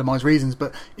randomised reasons,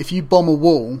 but if you bomb a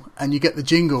wall and you get the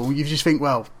jingle, you just think,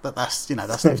 well, that's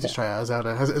lifted straight out of Zelda,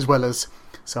 as well as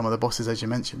some of the bosses as you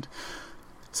mentioned.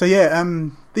 So yeah,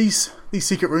 these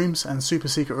secret rooms and super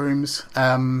secret rooms,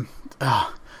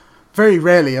 very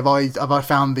rarely have I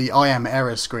found the I am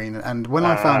error screen, and when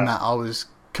I found that, I was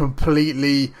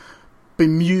completely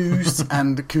bemused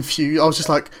and confused. I was just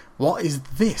like, what is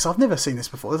this? I've never seen this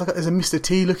before. There's a Mr.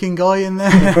 T looking guy in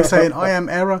there saying I am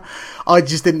error. I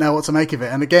just didn't know what to make of it.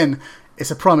 And again,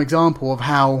 it's a prime example of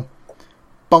how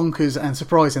bonkers and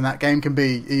surprising that game can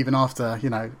be, even after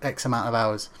X amount of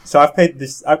hours. So I've played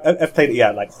this. I've played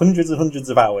it, like hundreds and hundreds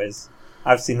of hours.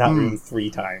 I've seen that room 3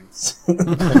 times.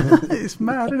 It's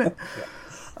mad, isn't it?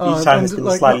 Yeah. Each time it's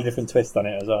got a slightly different twist on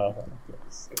it as well.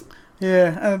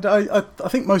 Yeah, and I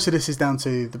think most of this is down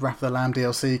to the Wrath of the Lamb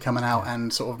DLC coming out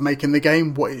and sort of making the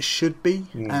game what it should be.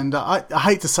 And I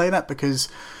hate to say that, because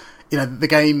the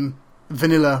game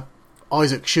vanilla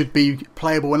Isaac should be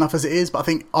playable enough as it is, but I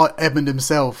think Edmund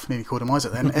himself, nearly called him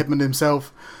Isaac then, Edmund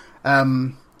himself,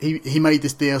 he made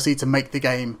this DLC to make the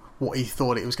game what he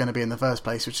thought it was going to be in the first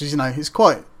place, which is it's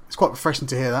quite refreshing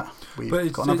to hear that.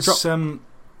 But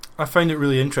I find it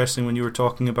really interesting when you were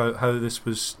talking about how this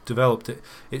was developed.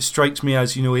 It strikes me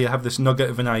as, you have this nugget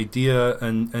of an idea,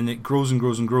 and it grows and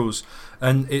grows and grows,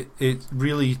 and it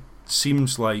really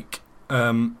seems like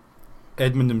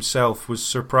Edmund himself was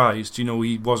surprised.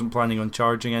 He wasn't planning on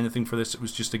charging anything for this. It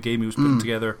was just a game he was putting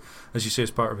together, as you say, as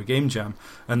part of a game jam,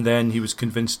 and then he was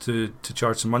convinced to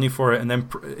charge some money for it, and then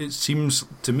it seems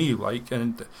to me like,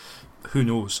 and who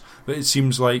knows, but it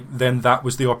seems like then that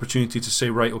was the opportunity to say,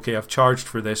 right, okay, I've charged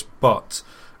for this, but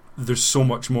there's so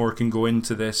much more can go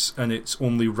into this, and it's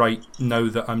only right now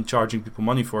that I'm charging people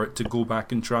money for it to go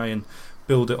back and try and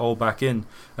build it all back in.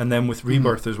 And then with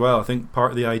Rebirth as well, I think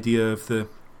part of the idea of the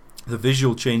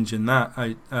visual change in that,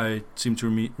 I seem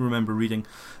to remember reading,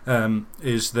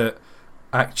 is that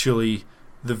actually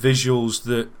the visuals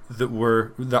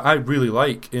that I really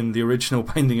like in the original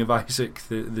Binding of Isaac,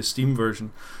 the Steam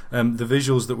version, the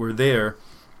visuals that were there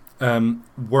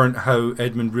weren't how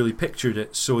Edmund really pictured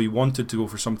it. So he wanted to go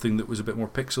for something that was a bit more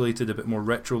pixelated, a bit more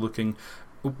retro looking.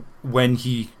 When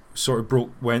he sort of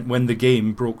when the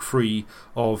game broke free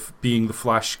of being the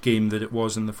Flash game that it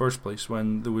was in the first place,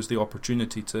 when there was the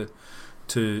opportunity to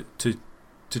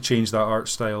change that art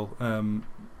style.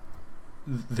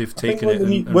 They've taken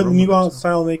it. When the new art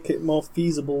style make it more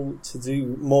feasible to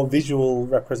do more visual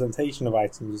representation of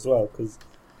items as well, because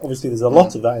obviously there's a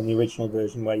lot of that in the original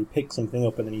version where you pick something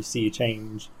up and then you see a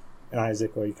change in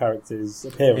Isaac or your character's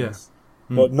appearance.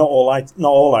 But not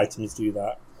all items do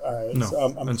that. No,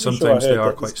 so I'm sometimes they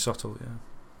are quite subtle.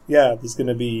 Yeah, there's going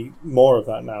to be more of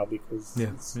that now because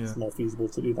it's more feasible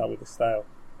to do that with the style.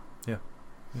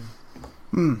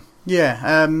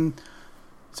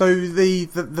 So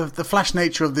the flash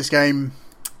nature of this game,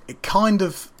 it kind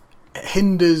of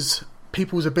hinders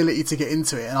people's ability to get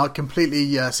into it, and I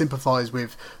completely sympathise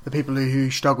with the people who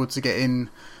struggled to get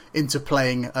into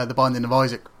playing the Binding of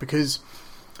Isaac, because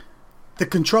the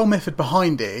control method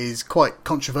behind it is quite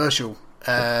controversial,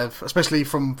 especially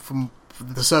from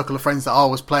the circle of friends that I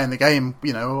was playing the game,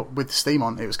 with Steam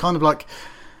on. It was kind of like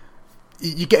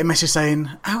you get a message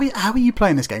saying, how are you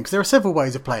playing this game? Because there are several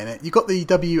ways of playing it. You've got the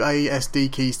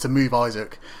WASD keys to move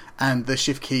Isaac, and the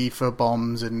shift key for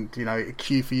bombs, and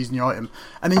Q for using your item,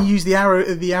 and then you use the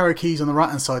arrow keys on the right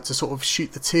hand side to sort of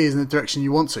shoot the tiers in the direction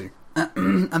you want to.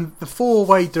 And the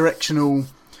 4-way directional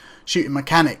shooting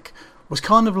mechanic was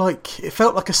kind of like, it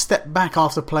felt like a step back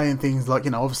after playing things like,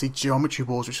 obviously Geometry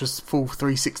Wars, which was full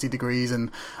 360 degrees, and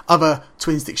other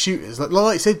twin stick shooters.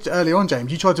 Like you said earlier on,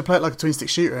 James, you tried to play it like a twin stick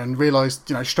shooter and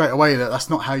realised, straight away that that's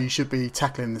not how you should be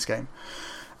tackling this game.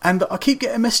 And I keep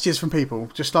getting messages from people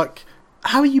just like,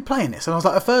 how are you playing this? And I was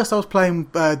like, at first I was playing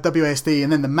WASD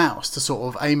and then the mouse to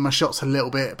sort of aim my shots a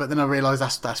little bit, but then I realised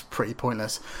that's pretty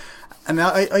pointless. And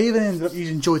I even ended up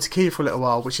using Joy to Key for a little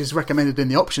while, which is recommended in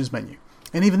the options menu.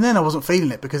 And even then I wasn't feeling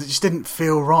it because it just didn't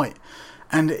feel right.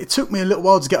 And it took me a little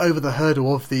while to get over the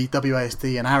hurdle of the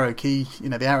WASD and arrow key,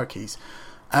 the arrow keys.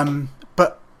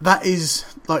 But that is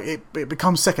like, it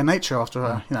becomes second nature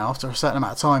after after a certain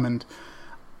amount of time. And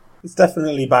it's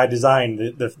definitely by design,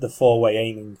 the 4-way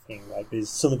aiming thing. Like, there's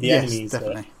some of the enemies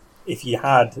that if you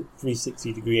had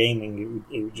 360 degree aiming,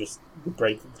 it would just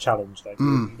break the challenge. Like, it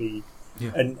would be,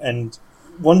 and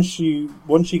once you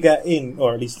get in,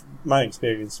 or at least my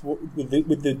experience with the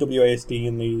WASD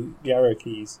and the arrow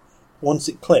keys, once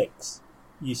it clicks,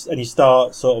 you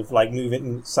start sort of like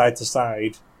moving side to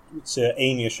side to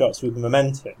aim your shots with the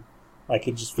momentum. Like,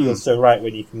 it just feels so right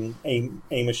when you can aim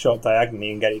a shot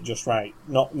diagonally and get it just right.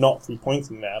 Not through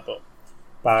pointing there, but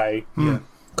by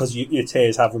because your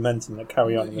tiers have momentum that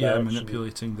carry on in the direction.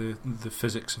 Manipulating the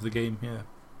physics of the game.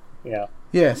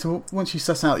 Yeah, so once you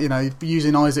suss out,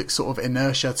 using Isaac's sort of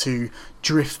inertia to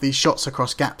drift these shots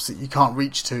across gaps that you can't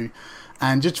reach to,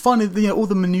 and just finding all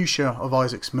the minutiae of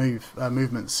Isaac's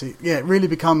movements, it really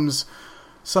becomes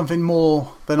something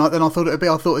more than I thought it would be.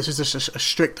 I thought it was just a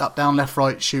strict up, down, left,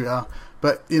 right shooter.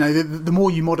 But the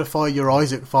more you modify your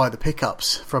Isaac via the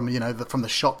pickups from from the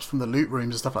shops, from the loot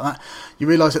rooms and stuff like that, you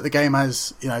realise that the game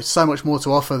has so much more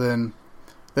to offer than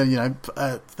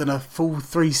a full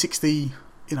 360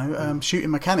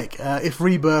 shooting mechanic. If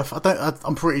Rebirth,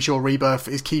 I'm pretty sure Rebirth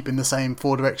is keeping the same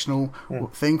 4-directional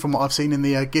thing from what I've seen in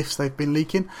the GIFs they've been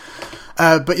leaking.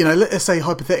 But let's say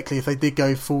hypothetically, if they did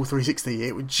go full 360,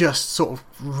 it would just sort of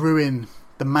ruin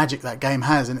the magic that game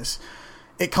has, and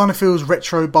it kind of feels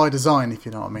retro by design, if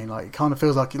you know what I mean. Like, it kind of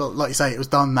feels like you say, it was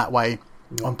done that way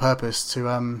on purpose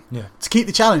to keep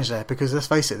the challenge there, because let's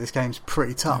face it, this game's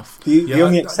pretty tough. The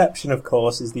only exception, of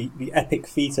course, is the Epic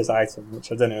Fetus item,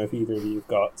 which I don't know if either of you have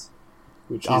got.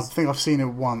 I think I've seen it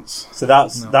once. So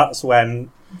that's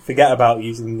when, forget about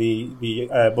using the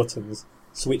buttons,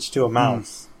 switch to a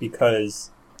mouse, because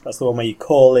That's the one where you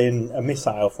call in a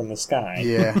missile from the sky,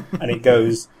 Yeah. and it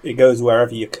goes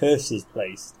wherever your cursor is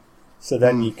placed. So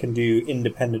then you can do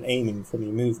independent aiming from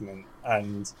your movement,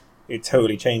 and it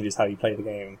totally changes how you play the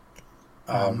game.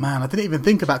 Oh man, I didn't even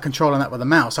think about controlling that with a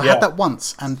mouse. I Yeah. had that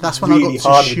once, and that's when really I got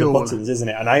hard to with the sure. buttons, isn't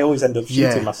it? And I always end up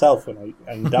shooting Yeah. myself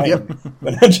and dying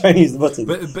when I try and use the buttons.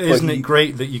 But isn't it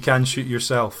great that you can shoot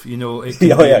yourself? You know, it can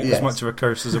Yeah, be yeah, as yes. much of a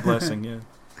curse as a blessing. Yeah.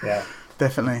 Yeah.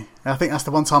 Definitely. I think that's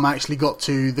the one time I actually got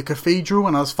to the cathedral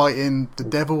when I was fighting the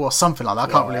devil or something like that.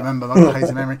 I can't really remember. I've got a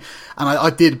hazy memory. And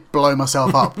I did blow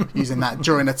myself up using that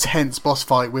during a tense boss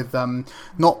fight with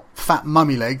not fat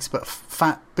mummy legs, but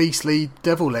fat beastly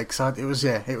devil legs. So it was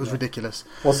ridiculous.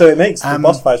 Well, so it makes the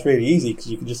boss fights really easy because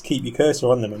you can just keep your cursor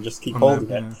on them and just keep holding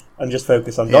it and just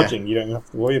focus on dodging. You don't have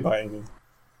to worry about anything.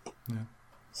 Yeah.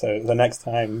 So the next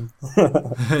time...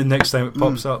 Next time it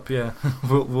pops up,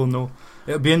 we'll know.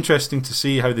 It'll be interesting to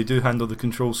see how they do handle the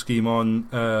control scheme on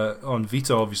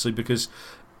Vita, obviously, because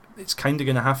it's kind of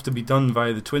going to have to be done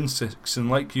via the twin sticks. And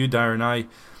like you, Darren,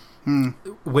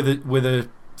 with a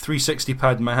 360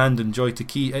 pad in my hand and joy to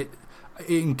key, it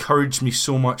encouraged me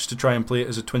so much to try and play it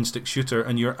as a twin stick shooter.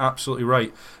 And you're absolutely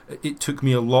right. It took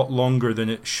me a lot longer than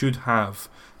it should have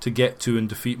to get to and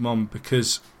defeat Mum,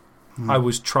 because I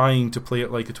was trying to play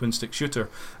it like a twin stick shooter.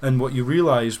 And what you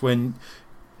realise when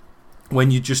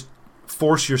you just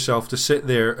force yourself to sit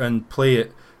there and play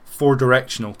it four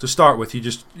directional to start with,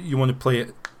 you want to play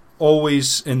it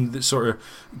always in the sort of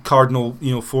cardinal,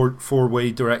 four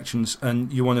way directions,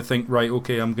 and you want to think, right,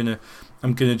 okay, I'm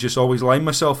gonna just always line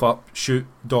myself up, shoot,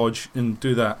 dodge, and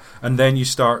do that, and then you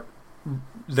start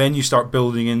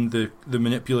building in the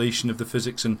manipulation of the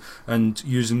physics and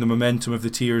using the momentum of the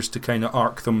tiers to kind of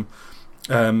arc them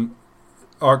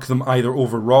either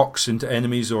over rocks into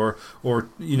enemies or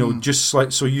just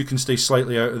so you can stay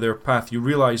slightly out of their path. You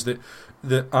realise that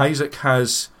Isaac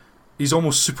he's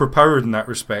almost superpowered in that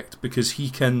respect, because he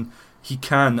can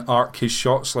arc his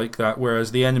shots like that,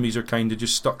 whereas the enemies are kind of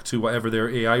just stuck to whatever their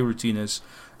AI routine is.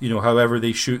 However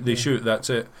they shoot, that's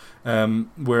it.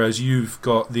 Whereas you've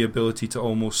got the ability to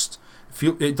almost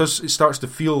feel it starts to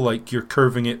feel like you're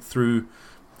curving it through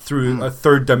a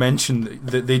third dimension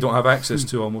that they don't have access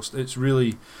to. Almost, it's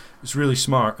really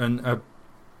smart, and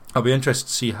I'll be interested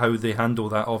to see how they handle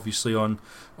that. Obviously, on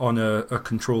a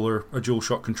controller, a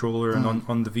DualShock controller, and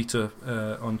on the Vita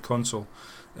on console.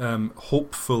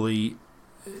 Hopefully,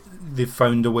 they've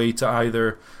found a way to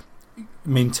either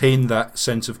maintain that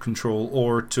sense of control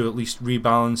or to at least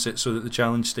rebalance it so that the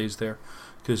challenge stays there.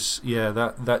 Because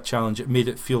that challenge, it made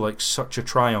it feel like such a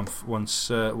triumph once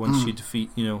you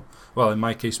defeat, well, in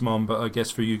my case, Mom, but I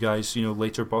guess for you guys,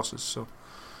 later bosses. So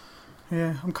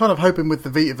yeah, I'm kind of hoping with the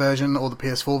Vita version or the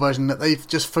PS4 version that they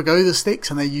just forgo the sticks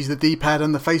and they use the D-pad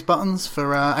and the face buttons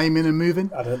for aiming and moving.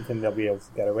 I don't think they'll be able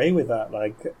to get away with that.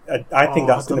 Like, I think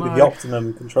that's going to be the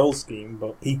optimum control scheme,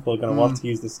 but people are going to want to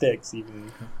use the sticks,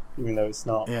 even though it's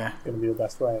not going to be the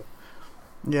best way.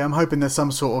 Yeah, I'm hoping there's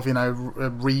some sort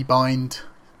of rebinding.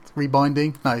 No,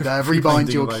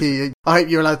 rebind your key. I hope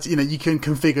you're allowed to, you can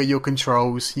configure your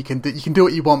controls. You can do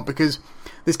what you want, because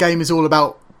this game is all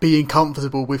about being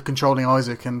comfortable with controlling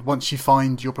Isaac, and once you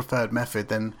find your preferred method,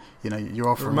 then you're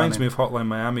off. It reminds me of Hotline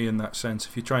Miami in that sense.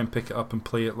 If you try and pick it up and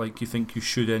play it like you think you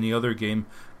should any other game,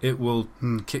 it will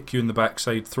kick you in the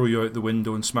backside, throw you out the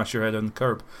window, and smash your head on the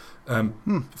curb.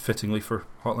 Fittingly for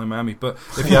Hotline Miami. But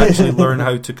if you actually learn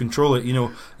how to control it,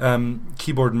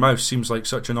 keyboard and mouse seems like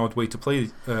such an odd way to play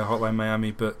Hotline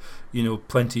Miami, but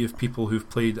plenty of people who've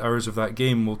played hours of that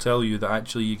game will tell you that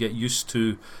actually you get used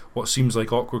to what seems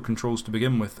like awkward controls to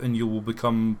begin with, and you will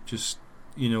become just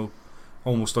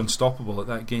almost unstoppable at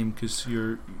that game, because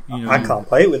I can't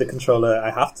play it with a controller. I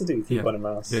have to do keyboard and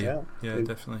mouse. Yeah, it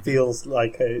definitely feels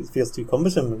like it feels too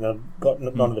cumbersome, and I've got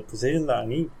none of the precision that I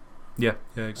need. Yeah,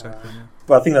 exactly.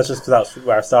 But I think that's just because that's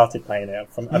where I started playing it.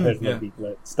 I've heard from people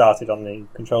that started on the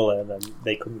controller, and then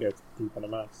they couldn't go to the keyboard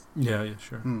and mouse. Yeah,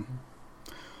 sure.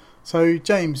 So,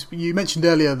 James, you mentioned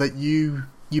earlier that you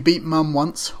beat Mom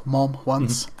once,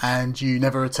 and you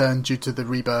never returned due to the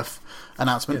Rebirth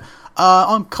announcement. Yeah.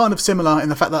 I'm kind of similar in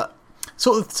the fact that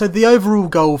so the overall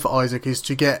goal for Isaac is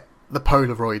to get the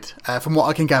Polaroid. From what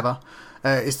I can gather,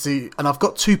 and I've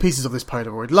got 2 pieces of this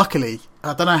Polaroid. Luckily,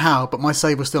 I don't know how, but my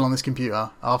save was still on this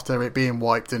computer after it being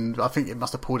wiped, and I think it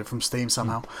must have pulled it from Steam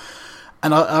somehow.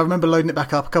 And I remember loading it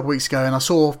back up a couple of weeks ago, and I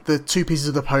saw the 2 pieces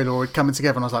of the Polaroid coming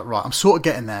together, and I was like, right, I'm sort of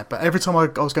getting there. But every time I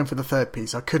was going for the 3rd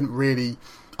piece, I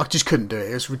just couldn't do it.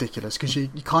 It was ridiculous, because you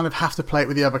kind of have to play it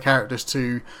with the other characters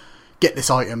to get this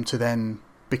item to then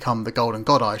become the Golden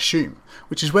God, I assume,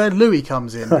 which is where Louis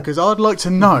comes in, because I'd like to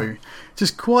know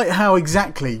just quite how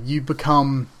exactly you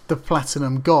become the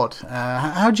Platinum God.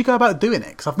 How do you go about doing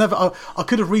it? Because I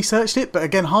could have researched it, but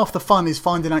again, half the fun is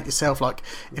finding out yourself. Like,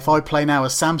 if I play now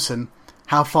as Samson,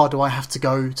 how far do I have to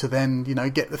go to then,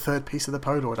 get the third piece of the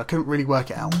Polaroid? I couldn't really work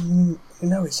it out.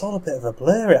 It's all a bit of a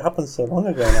blur. It happened so long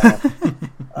ago now.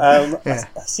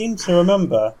 I seem to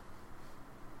remember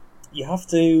you have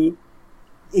to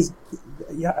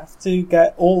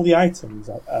get all the items,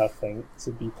 I think,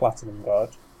 to be Platinum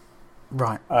God.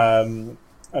 Right.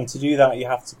 And to do that, you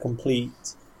have to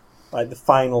complete like the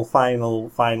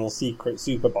final secret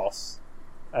super boss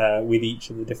with each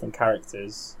of the different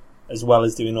characters, as well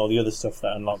as doing all the other stuff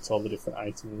that unlocks all the different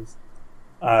items.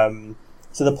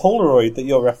 So the Polaroid that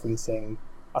you're referencing,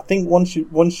 I think once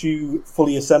you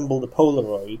fully assemble the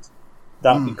Polaroid,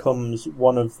 that becomes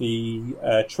one of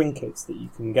the trinkets that you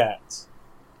can get.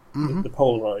 The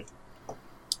Polaroid.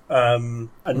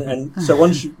 And so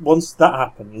once that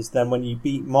happens, then when you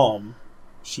beat Mom,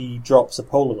 she drops a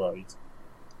Polaroid,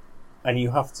 and you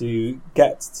have to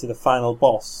get to the final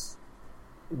boss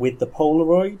with the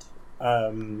Polaroid.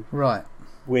 Right.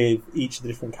 With each of the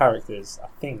different characters, I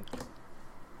think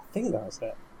that's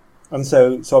it. And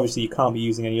so obviously you can't be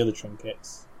using any other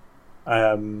trinkets,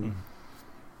 and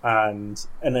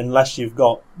unless you've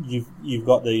got the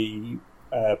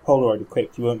Polaroid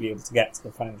equipped, you won't be able to get to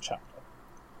the final chapter.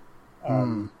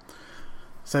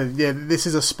 So yeah, this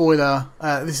is a spoiler.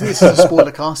 This is a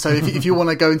spoiler cast. So if you want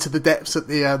to go into the depths that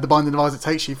the Binding of Isaac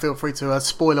takes you, feel free to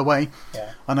spoil away.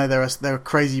 Yeah. I know they're a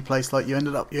crazy place. Like you end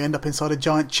up inside a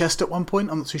giant chest at one point.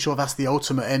 I'm not too sure if that's the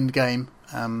ultimate end game.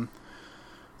 But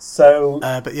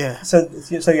yeah. So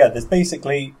yeah, there's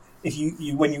basically if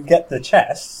you when you get the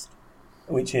chest,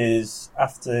 which is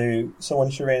after. So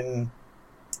once you're in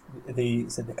the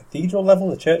cathedral level,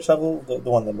 the church level, the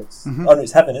one that looks. Oh no,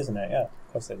 it's heaven, isn't it? Yeah,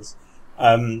 of course it is.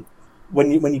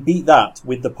 When you beat that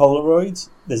with the Polaroid,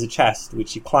 there's a chest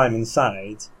which you climb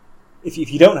inside. If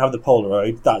you don't have the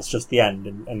Polaroid, that's just the end,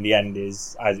 and the end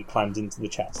is Isaac climbs into the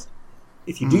chest.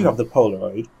 If you do have the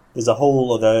Polaroid, there's a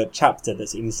whole other chapter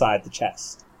that's inside the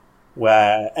chest,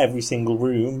 where every single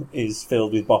room is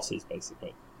filled with bosses,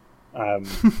 basically. And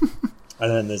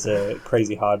then there's a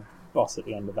crazy hard boss at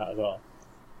the end of that as well.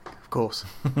 Of course.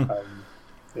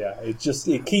 Yeah,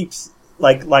 it keeps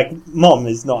like Mom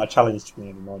is not a challenge to me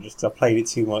anymore. Just 'cause I played it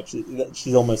too much.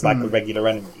 She's almost like a regular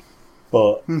enemy,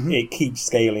 but it keeps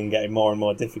scaling, getting more and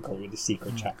more difficult with the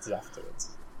secret chapters afterwards.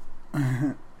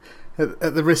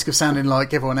 At the risk of sounding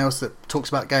like everyone else that talks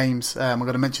about games, I'm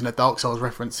going to mention a Dark Souls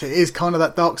reference. It is kind of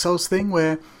that Dark Souls thing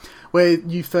where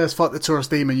you first fight the Taurus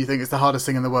demon, you think it's the hardest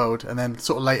thing in the world, and then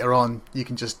sort of later on you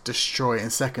can just destroy it in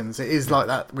seconds. It is like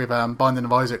that with Binding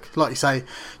of Isaac. Like you say,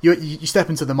 you step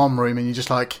into the Mom room and you're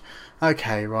just like,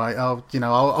 okay, right,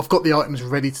 I've got the items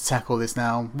ready to tackle this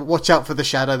now. Watch out for the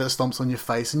shadow that stomps on your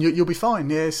face, and you'll be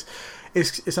fine. Yes,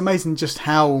 it's amazing just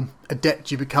how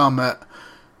adept you become at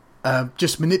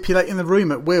just manipulating the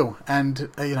room at will. And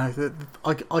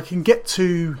I can get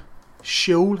to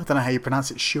Shul, I don't know how you pronounce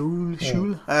it, Shul,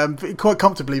 quite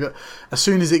comfortably, but as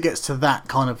soon as it gets to that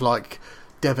kind of like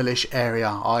devilish area,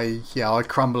 I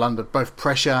crumble under both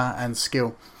pressure and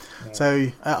skill. Yeah. So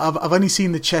I've only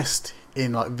seen the chest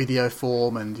in like video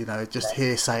form and just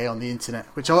hearsay on the internet,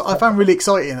 which I found really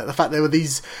exciting. At the fact there were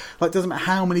these, like, doesn't matter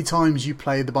how many times you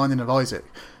play The Binding of Isaac,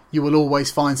 you will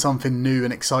always find something new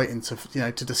and exciting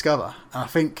to discover. And I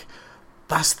think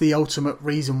that's the ultimate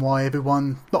reason why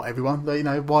not everyone, but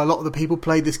why a lot of the people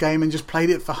played this game and just played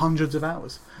it for hundreds of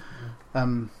hours.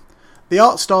 The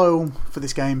art style for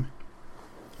this game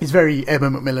is very Emma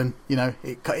McMillan.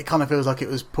 It kind of feels like it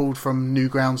was pulled from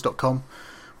Newgrounds.com,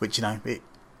 which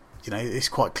it's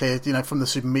quite clear. From the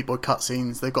Super Meat Boy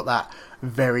cutscenes, they've got that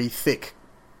very thick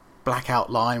black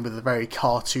outline with a very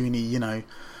cartoony,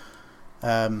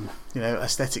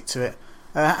 aesthetic to it.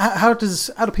 How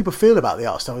do people feel about the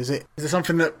art style? Is it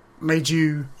something that made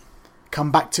you come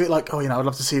back to it? Like, I'd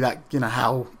love to see that.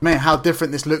 How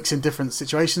different this looks in different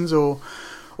situations, or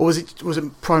was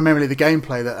it primarily the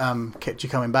gameplay that kept you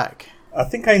coming back? I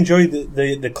think I enjoyed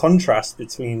the contrast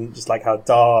between just like how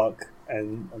dark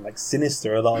and like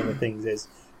sinister a lot of the things is,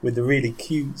 with the really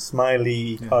cute,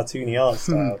 smiley, cartoony art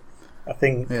style. I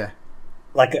think,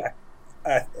 like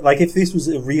if this was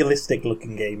a realistic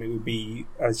looking game, it would be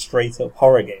a straight up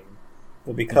horror game.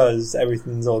 But because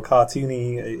everything's all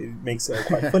cartoony, it makes it all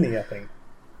quite funny, I think.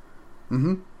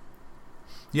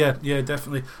 Yeah,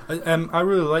 definitely. I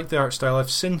really like the art style.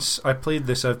 Since I played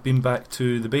this, I've been back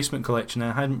to the Basement Collection.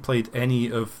 I hadn't played any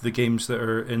of the games that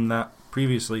are in that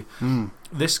previously.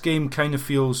 This game kind of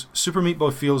feels... Super Meat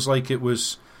Boy feels like it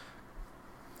was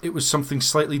it was something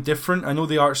slightly different. I know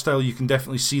the art style, you can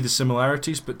definitely see the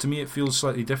similarities, but to me it feels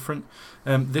slightly different.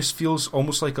 This feels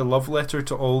almost like a love letter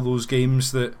to all those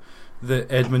games that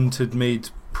Edmund had made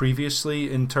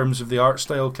previously in terms of the art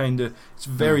style. Kind of, it's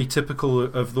very typical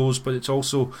of those, but it's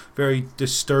also very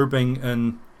disturbing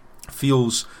and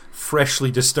feels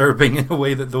freshly disturbing in a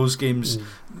way that those games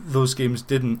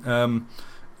didn't.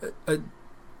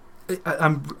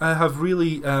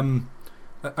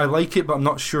 I like it, but I'm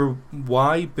not sure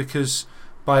why, because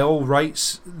by all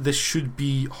rights this should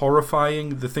be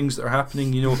horrifying, the things that are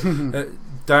happening.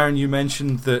 Darren, you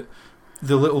mentioned that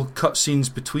the little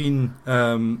cutscenes between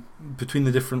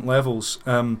the different levels,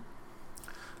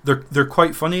 they're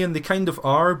quite funny, and they kind of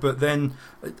are, but then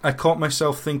I caught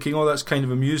myself thinking, oh, that's kind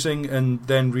of amusing, and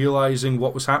then realising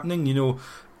what was happening.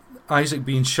 Isaac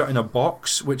being shut in a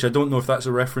box, which I don't know if that's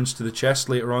a reference to the chest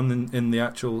later on in the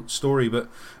actual story, but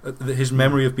his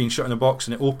memory of being shut in a box,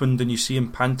 and it opened and you see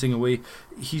him panting away.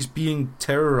 He's being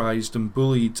terrorised and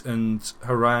bullied and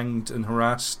harangued and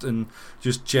harassed and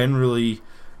just generally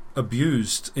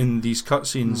abused in these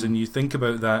cutscenes, and you think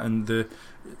about that, and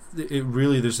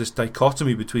there's this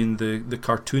dichotomy between the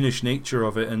cartoonish nature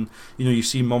of it, and you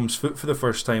see Mum's foot for the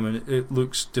first time, and it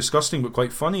looks disgusting but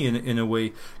quite funny in a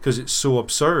way, because it's so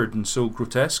absurd and so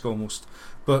grotesque almost.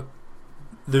 But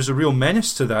there's a real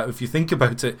menace to that if you think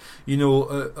about it.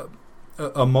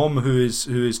 A mom who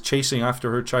is chasing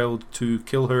after her child to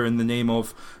kill her in the name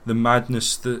of the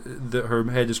madness that her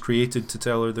head has created to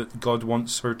tell her that God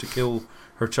wants her to kill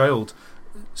her child,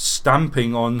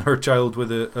 stamping on her child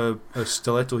with a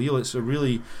stiletto heel. It's a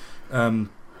really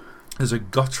there's a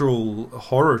guttural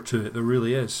horror to it. There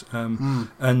really is,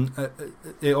 and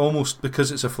it almost,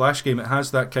 because it's a Flash game, it has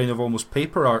that kind of almost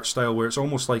paper art style where it's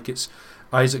almost like it's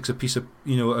Isaac's a piece of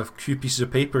a few pieces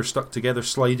of paper stuck together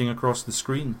sliding across the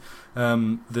screen.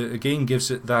 That again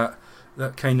gives it that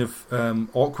kind of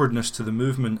awkwardness to the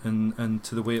movement and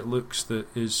to the way it looks that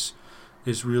is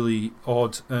really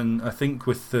odd. And I think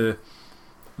with the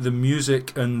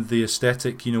music and the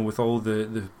aesthetic, with all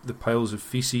the piles of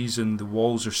feces and the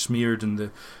walls are smeared, and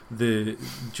the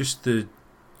just the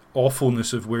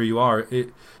awfulness of where you are,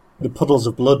 the puddles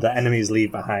of blood that enemies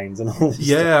leave behind and all this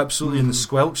stuff. Absolutely, and the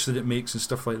squelch that it makes and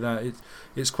stuff like that.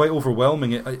 It's quite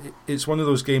overwhelming. It's one of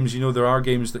those games, there are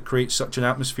games that create such an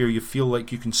atmosphere you feel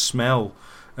like you can smell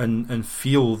and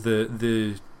feel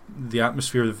the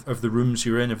atmosphere of the rooms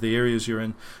you're in, of the areas you're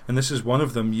in, and this is one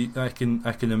of them. I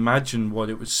can imagine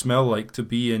what it would smell like to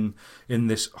be in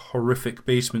this horrific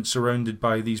basement surrounded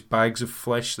by these bags of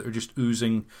flesh that are just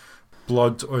oozing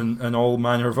blood and all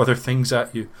manner of other things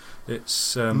at you.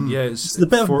 It's it's a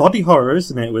bit of body horror,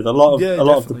 isn't it? With a lot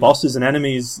of the bosses and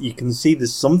enemies, you can see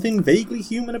there's something vaguely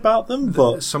human about them,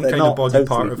 but some kind of body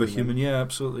part of a human. Yeah,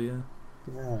 absolutely.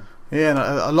 Yeah, and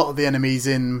a lot of the enemies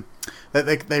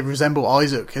they resemble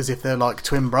Isaac as if they're like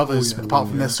twin brothers, apart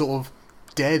from they're sort of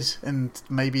dead and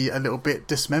maybe a little bit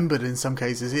dismembered in some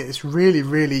cases. It's really,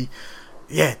 really,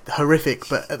 horrific,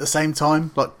 but at the same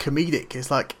time, like, comedic. It's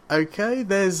like, okay,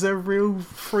 there's a real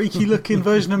freaky looking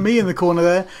version of me in the corner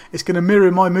there. It's going to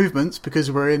mirror my movements because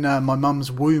we're in my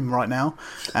mum's womb right now,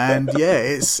 and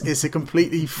it's a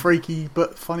completely freaky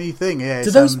but funny thing. Yeah,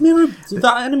 did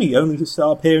that enemy only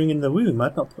start appearing in the womb?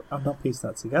 I've not pieced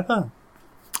that together.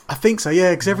 I think so,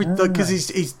 yeah, because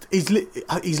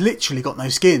he's literally got no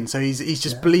skin, so he's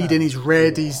just bleeding. He's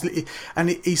red. He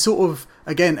sort of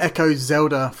again echoes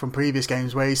Zelda from previous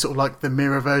games, where he's sort of like the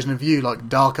mirror version of you, like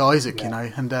Dark Isaac,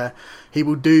 and he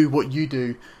will do what you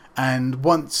do. And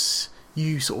once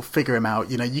you sort of figure him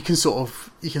out, you can sort of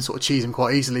cheese him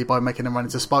quite easily by making him run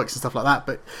into spikes and stuff like that.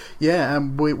 But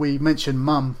we mentioned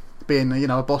Mum being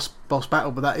a boss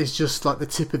battle, but that is just like the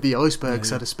tip of the iceberg,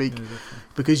 so to speak,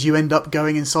 because you end up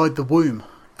going inside the womb,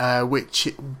 which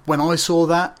when I saw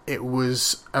that, it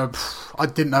was I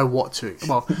didn't know what to.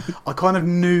 Well, I kind of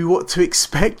knew what to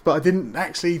expect, but I didn't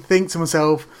actually think to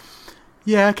myself,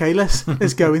 okay,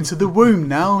 let's go into the womb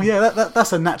now.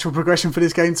 That's a natural progression for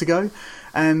this game to go.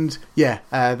 And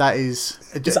that is.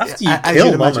 It's after you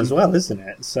kill Mum as well, isn't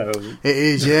it? So it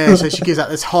is, yeah. So she gives out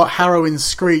this harrowing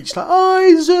screech like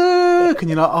Isaac, and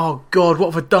you're like, oh God,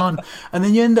 what have I done? And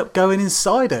then you end up going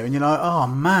inside her, and you're like, oh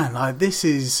man, like this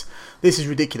is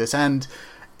ridiculous. And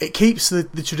it keeps the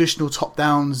traditional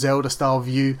top-down Zelda-style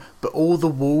view, but all the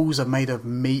walls are made of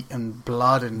meat and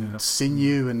blood and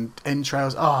sinew and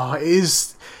entrails. Oh, it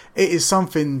is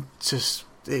something just.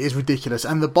 It is ridiculous.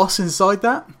 And the boss inside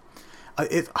that.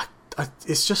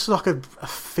 It's just like a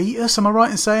fetus. Am I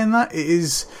right in saying that? It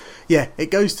is. Yeah,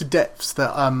 it goes to depths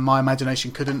that my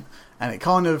imagination couldn't, and it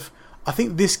kind of. I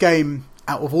think this game,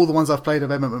 out of all the ones I've played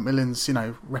of Emma McMillan's,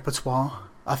 repertoire,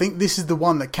 I think this is the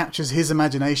one that captures his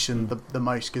imagination the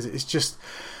most, because it's just...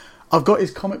 I've got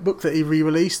his comic book that he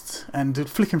re-released, and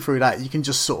flicking through that, you can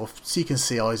just sort of... So you can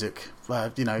see Isaac,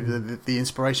 the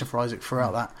inspiration for Isaac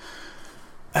throughout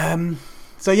that.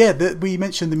 So yeah, we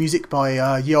mentioned the music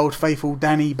by ye old faithful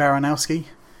Danny Baranowski,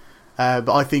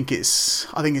 but I think it's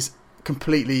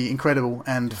completely incredible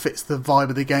and fits the vibe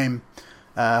of the game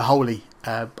wholly.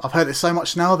 I've heard it so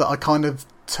much now that I kind of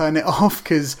turn it off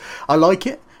because I like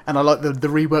it, and I like the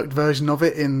reworked version of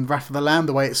it in Wrath of the Lamb,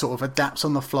 the way it sort of adapts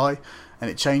on the fly and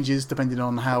it changes depending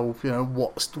on how,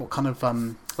 what kind of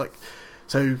like.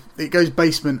 So it goes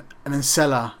basement and then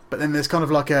cellar, but then there's kind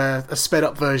of like a sped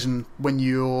up version when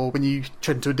you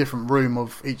tread into a different room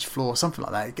of each floor, something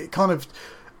like that. It kind of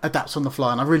adapts on the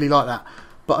fly, and I really like that.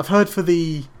 But I've heard for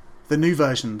the new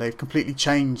version, they've completely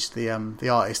changed the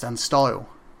artist and style.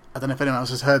 I don't know if anyone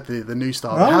else has heard the new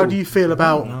style. Oh, how do you feel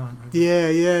about? No. Yeah,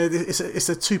 it's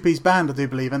a 2-piece band, I do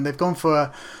believe, and they've gone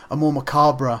for a more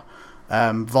macabre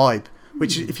vibe.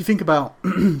 Which, if you think about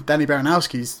Danny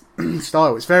Baranowski's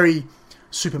style, it's very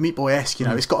Super Meat Boy-esque,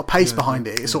 it's got a pace behind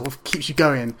it. It sort of keeps you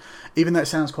going, even though it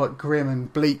sounds quite grim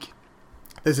and bleak.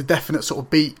 There's a definite sort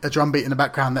of a drum beat in the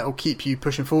background that will keep you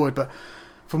pushing forward. But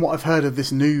from what I've heard of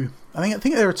this new, I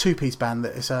think they're a 2-piece band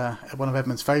that is one of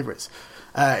Edmund's favourites.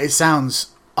 It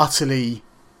sounds utterly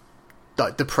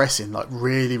like depressing, like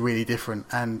really, really different.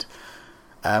 And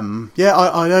I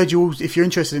urge you all, if you're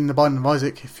interested in the Binding of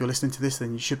Isaac, if you're listening to this,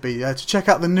 then you should be to check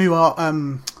out the new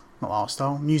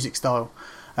music style.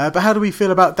 But how do we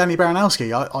feel about Danny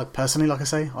Baranowski? I personally, like I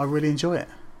say, I really enjoy it.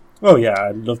 Oh yeah,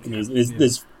 I love the music.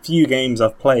 There's few games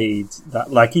I've played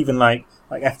that, like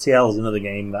FTL is another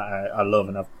game that I love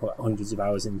and I've put hundreds of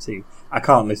hours into. I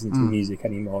can't listen to the music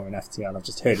anymore in FTL. I've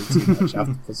just heard it too much. I have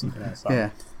to put something else on. Yeah.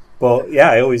 But yeah,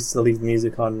 I always leave the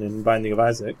music on in Binding of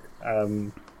Isaac. I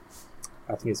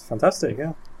think it's fantastic.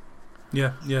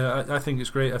 Yeah. I think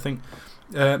it's great. I think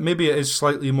maybe it is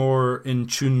slightly more in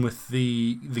tune with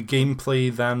the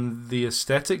gameplay than the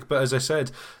aesthetic, but as I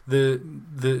said,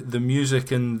 the music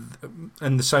and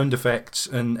the sound effects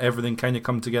and everything kind of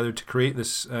come together to create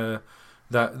this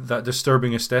that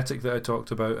disturbing aesthetic that I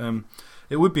talked about.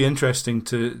 It would be interesting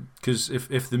because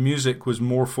if the music was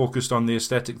more focused on the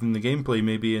aesthetic than the gameplay,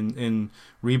 maybe in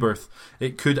Rebirth,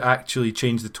 it could actually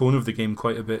change the tone of the game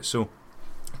quite a bit. So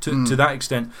to that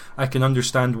extent, I can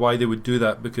understand why they would do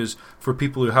that, because for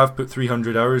people who have put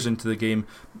 300 hours into the game,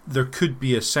 there could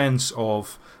be a sense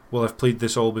of, well, I've played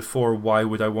this all before, why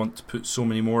would I want to put so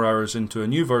many more hours into a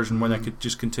new version when I could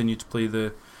just continue to play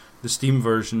the Steam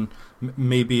version?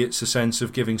 Maybe it's a sense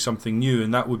of giving something new,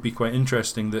 and that would be quite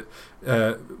interesting. That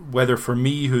whether for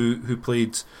me who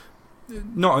played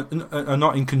not a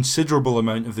not inconsiderable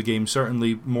amount of the game,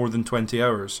 certainly more than 20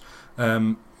 hours,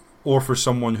 or for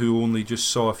someone who only just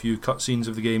saw a few cutscenes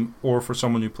of the game, or for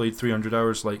someone who played 300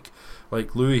 hours like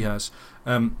Louis has,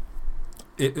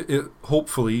 it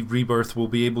hopefully Rebirth will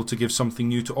be able to give something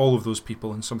new to all of those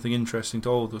people and something interesting to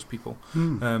all of those people.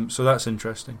 So that's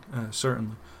interesting,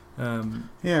 certainly.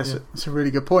 It's a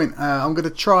really good point. I'm going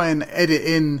to try and edit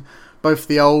in both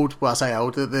the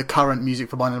the current music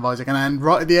for Binding of Isaac, and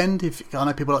right at the end, if I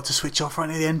know people like to switch off right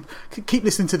at the end, keep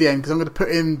listening to the end, because I'm going to put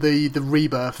in the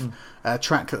Rebirth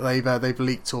track that they've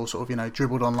leaked or sort of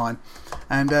dribbled online,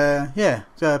 and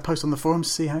post on the forums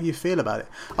to see how you feel about it.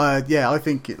 I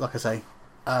think like I say,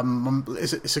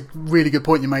 it's a really good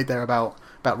point you made there about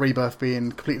Rebirth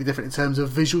being completely different in terms of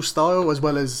visual style as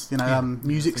well as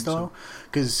music style,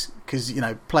 because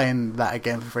playing that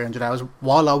again for 300 hours,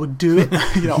 while I would do it,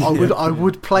 I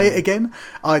would play it again.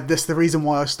 That's the reason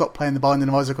why I stopped playing the Binding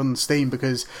of Isaac on Steam,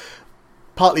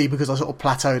 partly because I sort of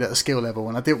plateaued at a skill level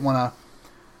and I didn't want to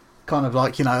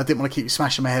I didn't want to keep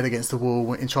smashing my head against the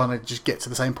wall and trying to just get to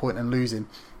the same point and losing.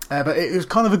 But it was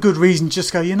kind of a good reason to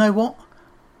just go, you know what?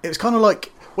 It was kind of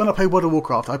like when I played World of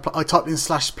Warcraft, I typed in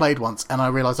 /played once and I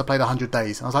realised I played 100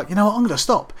 days. And I was like, you know what, I'm going to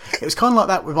stop. It was kind of like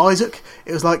that with Isaac.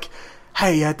 It was like,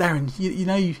 hey, Darren, you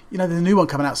know there's a new one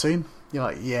coming out soon? You're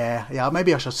like, yeah,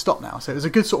 maybe I should stop now. So it was a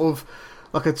good sort of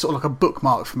like a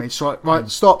bookmark for me. Just right,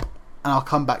 stop, and I'll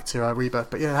come back to Rebirth.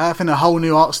 But yeah, having a whole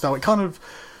new art style, it kind of,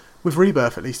 with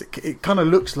Rebirth at least, it kind of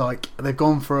looks like they've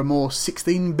gone for a more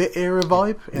 16-bit era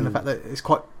vibe in the fact that it's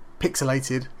quite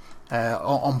pixelated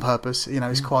on purpose.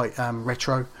 It's quite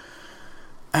retro.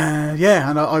 And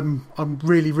I'm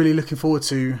really, really looking forward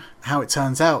to how it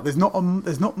turns out. There's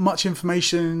not much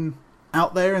information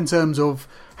out there in terms of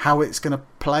how it's going to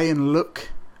play and look.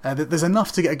 There's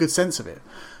enough to get a good sense of it.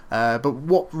 But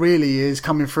what really is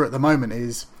coming through at the moment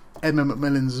is Edmund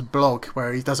McMillan's blog,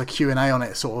 where he does a Q&A on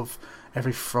it sort of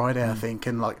every Friday, I think,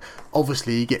 and like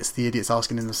obviously he gets the idiots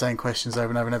asking him the same questions over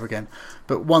and over and over again.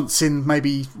 But once in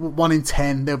maybe 1 in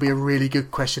 10, there'll be a really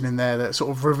good question in there that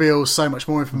sort of reveals so much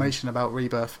more information about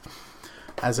Rebirth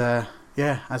as an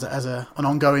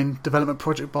ongoing development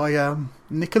project by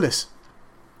Nicholas.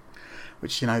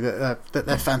 Which, you know,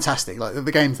 they're fantastic. Like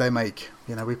the games they make,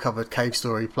 you know, we've covered Cave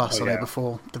Story Plus on it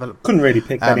before. Couldn't really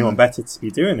pick anyone better to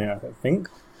be doing it, I don't think.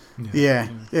 Yeah,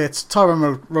 it's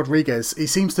Tyrone Rodriguez. He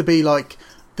seems to be like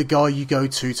the guy you go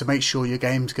to make sure your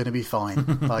game's going to be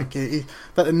fine. Like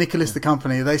that Nicholas, the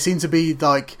company, they seem to be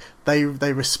like they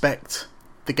respect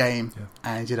the game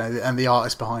and, you know, and the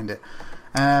artist behind it.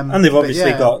 And they've obviously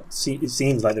it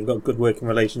seems like they've got a good working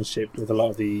relationship with a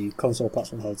lot of the console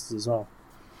platform holders as well.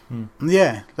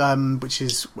 Yeah, which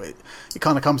is, it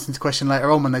kind of comes into question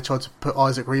later on when they tried to put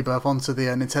Isaac Rebirth onto the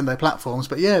Nintendo platforms.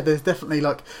 But yeah, there's definitely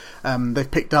like they've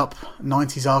picked up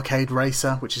 90s Arcade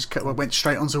Racer, which went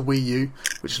straight onto Wii U,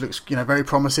 which looks, you know, very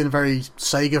promising, very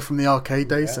Sega from the arcade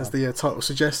days, as the title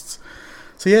suggests.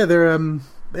 So yeah, they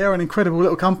are an incredible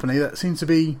little company that seems to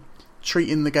be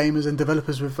treating the gamers and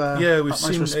developers with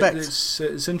utmost respect.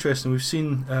 It's interesting.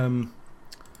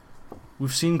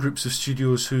 We've seen groups of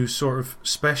studios who sort of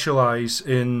specialise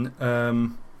in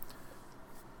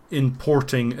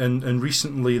porting, and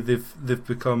recently they've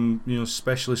become, you know,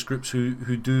 specialist groups who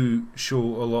do show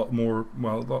a lot more,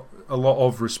 a lot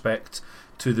of respect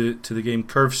to the game.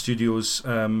 Curve Studios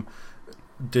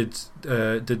did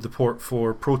the port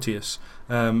for Proteus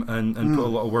and put a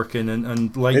lot of work in,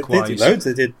 and likewise they did loads.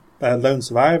 They did Lone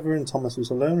Survivor and Thomas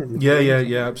Was Alone.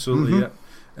 Yeah, absolutely, yeah.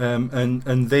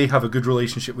 And they have a good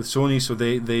relationship with Sony, so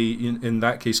they in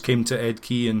that case came to Ed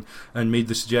Key and made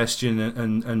the suggestion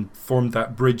and formed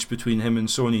that bridge between him and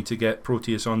Sony to get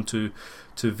Proteus onto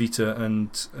Vita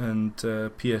and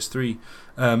PS3.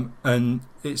 And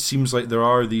it seems like there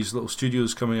are these little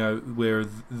studios coming out where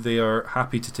they are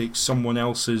happy to take someone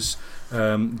else's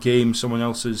game, someone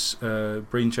else's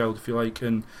brainchild, if you like,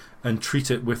 and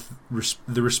treat it with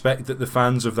the respect that the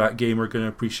fans of that game are going to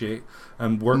appreciate,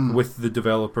 and work with the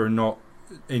developer, not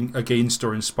against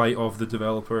or in spite of the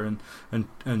developer,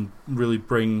 and really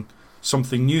bring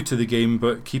something new to the game,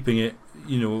 but keeping it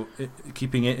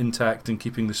intact and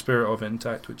keeping the spirit of it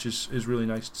intact, which is really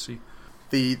nice to see.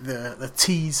 The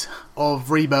tease of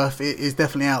Rebirth is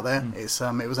definitely out there.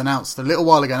 It was announced a little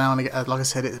while ago now, and like I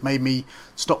said, it made me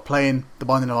stop playing The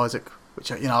Binding of Isaac, which,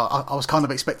 you know, I was kind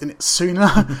of expecting it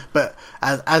sooner, but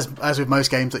as with most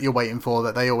games that you're waiting for,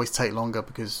 that they always take longer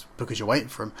because you're waiting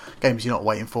for them. Games you're not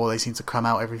waiting for, they seem to come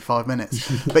out every 5 minutes.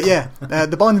 But yeah,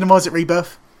 The Binding of Isaac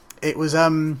Rebirth, it was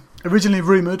originally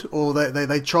rumoured, or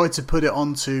they tried to put it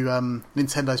onto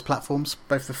Nintendo's platforms,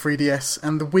 both the 3DS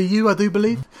and the Wii U, I do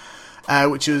believe,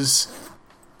 which was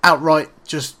outright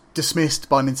just dismissed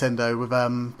by Nintendo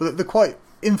with the quite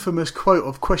infamous quote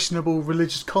of questionable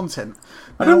religious content.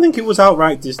 I don't think it was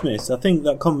outright dismissed. I think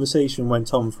that conversation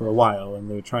went on for a while, and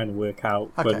they were trying to work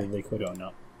out whether they could or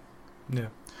not. Yeah.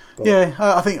 But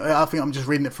I think I'm just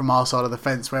reading it from our side of the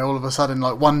fence, where all of a sudden,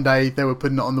 like, one day they were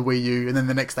putting it on the Wii U, and then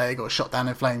the next day it got shot down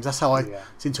in flames. That's how I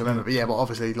seem to remember. But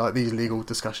obviously, like, these legal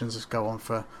discussions go on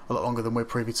for a lot longer than we're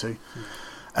privy to.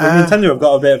 Nintendo have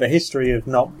got a bit of a history of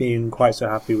not being quite so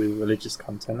happy with religious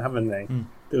content, haven't they?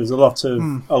 There was a lot of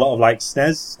like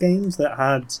SNES games that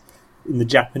had, in the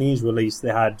Japanese release,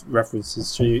 they had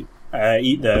references to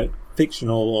either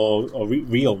fictional or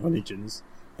real religions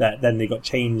that then they got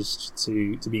changed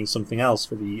to being something else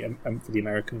for the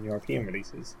American and European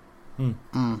releases.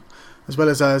 As well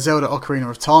as Zelda Ocarina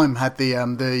of Time had the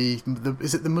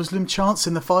is it the Muslim chants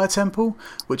in the Fire Temple,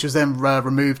 which was then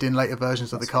removed in later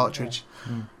versions of the cartridge.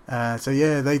 So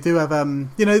yeah, they do have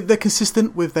they're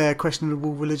consistent with their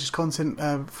questionable religious content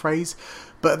phrase,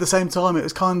 but at the same time it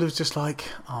was kind of just like,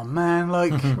 oh man,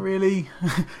 like really,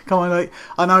 come on, like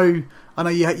I know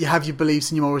you have your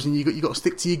beliefs and your morals, and you got to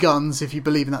stick to your guns if you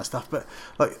believe in that stuff, but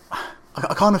like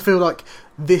I kind of feel like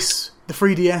the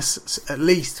 3DS at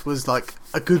least was like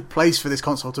a good place for this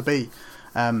console to be,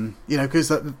 because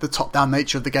the top-down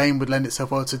nature of the game would lend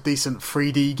itself well to decent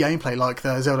 3D gameplay, like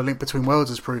the Zelda Link Between Worlds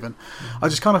has proven. I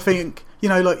just kind of think,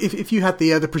 like if you had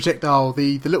the projectile,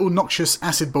 the little noxious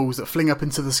acid balls that fling up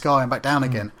into the sky and back down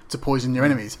again to poison your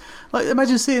enemies, like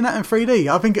imagine seeing that in 3D.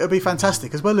 I think it would be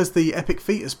fantastic, as well as the epic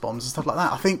fetus bombs and stuff like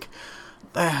that. I think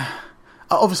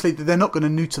obviously they're not going to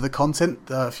neuter the content,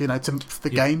 to the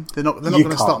game. They're not going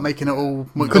to start making it all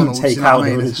McDonald's. You couldn't take out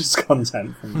the religious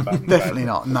content from the band. Definitely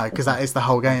not, no, because that is the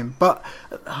whole game. But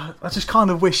I just kind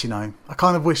of wish,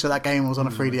 that game was on a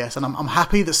 3DS, and I'm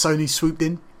happy that Sony swooped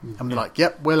in and be like,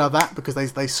 yep, we'll have that, because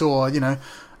they saw,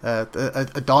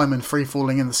 a diamond free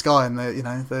falling in the sky, and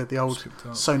the old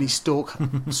Sony Stork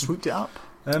swooped it up.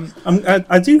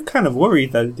 I do kind of worry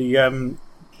though.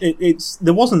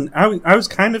 There wasn't. I was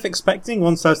kind of expecting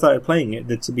once I started playing it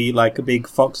there to be like a big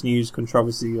Fox News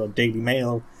controversy or Daily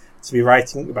Mail to be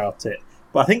writing about it.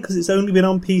 But I think because it's only been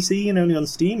on PC and only on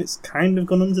Steam, it's kind of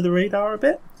gone under the radar a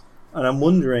bit. And I'm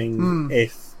wondering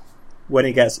if, when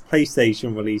it gets a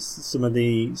PlayStation release, some of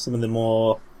the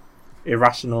more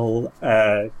irrational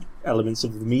elements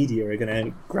of the media are going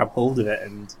to grab hold of it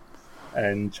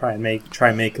and try and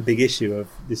make a big issue of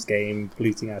this game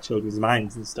polluting our children's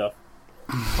minds and stuff.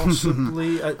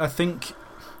 Possibly, I think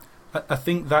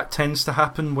that tends to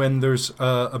happen when there's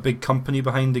a big company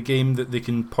behind the game that they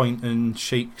can point and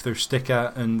shake their stick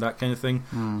at and that kind of thing.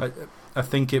 I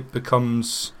think it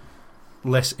becomes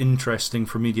less interesting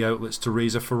for media outlets to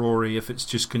raise a furore if it's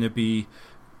just going to be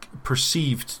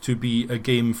perceived to be a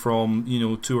game from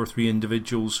 2 or 3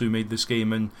 individuals who made this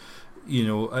game. And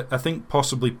I think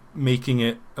possibly making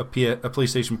it a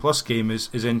PlayStation Plus game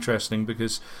is interesting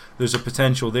because there's a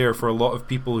potential there for a lot of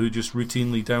people who just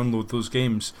routinely download those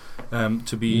games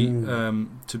to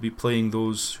be playing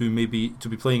those who maybe to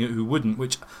be playing it who wouldn't,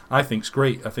 which I think is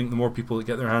great. I think the more people that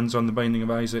get their hands on The Binding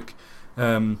of Isaac,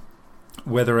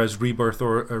 whether as Rebirth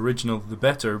or original, the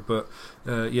better. But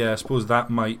I suppose that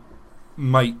might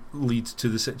lead to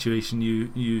the situation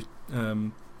you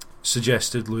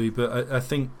suggested, Louis, but I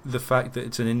think the fact that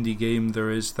it's an indie game,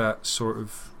 there is that sort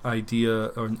of idea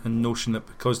or a notion that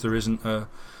because there isn't a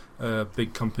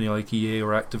big company like EA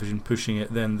or Activision pushing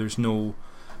it, then there's no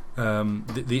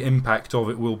the impact of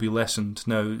it will be lessened.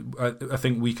 Now, I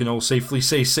think we can all safely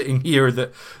say, sitting here,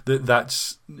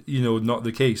 that's not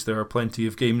the case. There are plenty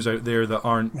of games out there that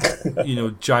aren't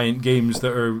giant games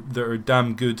that are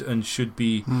damn good and should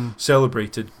be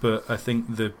celebrated. But I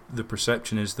think the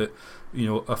perception is that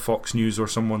a Fox News or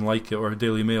someone like it or a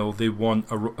Daily Mail, they want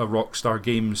a Rockstar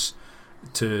Games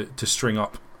to string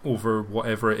up over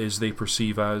whatever it is they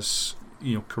perceive as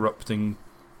corrupting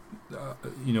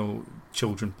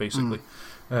children, basically.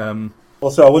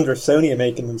 Also, I wonder if Sony are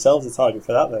making themselves a target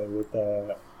for that though, with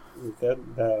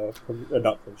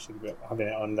not publishing, but having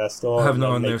it on their store, having it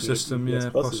on their system,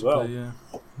 possibly,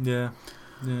 yeah,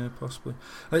 possibly.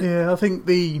 I think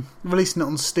releasing it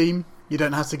on Steam, you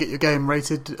don't have to get your game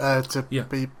rated to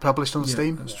be published on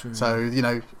Steam. That's true. So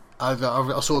I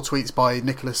saw tweets by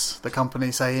Nicholas, the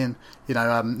company, saying,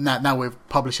 now we're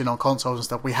publishing on consoles and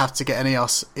stuff, we have to get an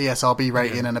ESRB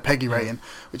rating and a PEGI rating,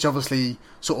 which obviously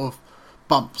sort of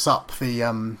bumps up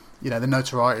the the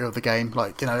notoriety of the game.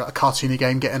 Like a cartoony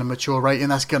game getting a mature rating,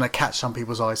 that's going to catch some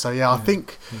people's eyes. So I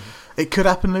think it could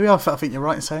happen, Louis. I think you're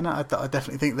right in saying that. I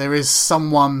definitely think there is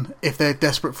someone, if they're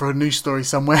desperate for a news story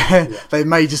somewhere, they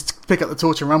may just pick up the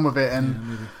torch and run with it.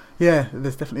 And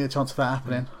there's definitely a chance of that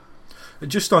happening.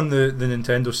 Just on the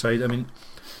Nintendo side, I mean,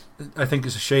 I think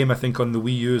it's a shame. I think on the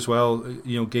Wii U as well,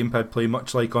 gamepad play,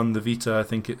 much like on the Vita, I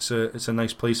think it's a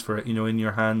nice place for it. In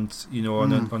your hand,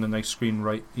 on a nice screen,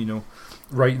 right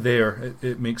there.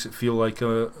 It makes it feel like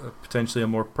a potentially a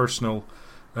more personal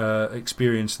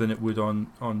experience than it would on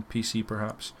PC,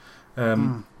 perhaps.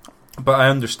 But I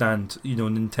understand.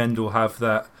 Nintendo have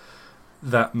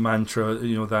that mantra.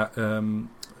 That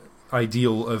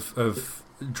ideal of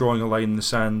drawing a line in the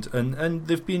sand, and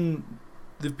they've been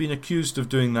accused of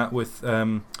doing that with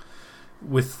a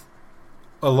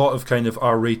lot of kind of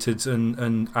R-rated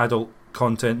and adult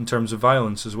content in terms of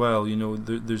violence as well.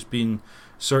 There's been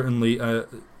certainly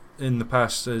in the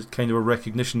past kind of a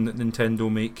recognition that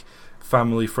Nintendo make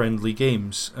family-friendly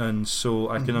games, and so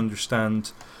I can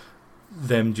understand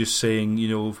them just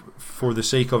saying, for the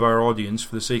sake of our audience,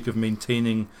 for the sake of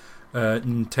maintaining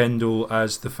Nintendo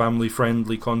as the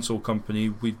family-friendly console company,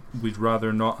 we'd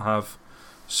rather not have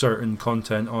certain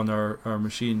content on our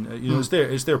machine.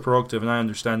 It's their prerogative, and I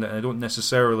understand it, and I don't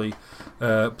necessarily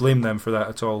blame them for that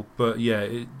at all. But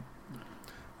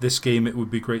this game, it would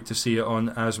be great to see it on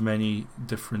as many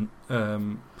different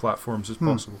platforms as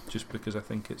possible, just because I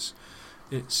think it's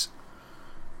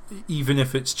even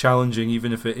if it's challenging,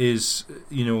 even if it is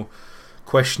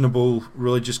questionable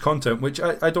religious content, which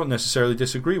I don't necessarily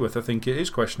disagree with. I think it is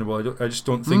questionable. I just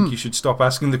don't think you should stop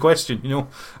asking the question.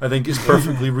 I think it's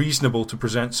perfectly reasonable to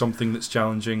present something that's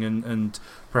challenging and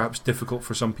perhaps difficult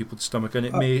for some people to stomach, and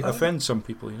it may offend some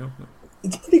people.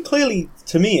 It's pretty clearly,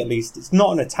 to me at least, it's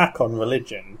not an attack on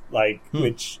religion,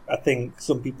 which I think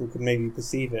some people could maybe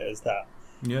perceive it as that.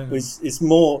 Yeah, it's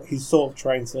more he's sort of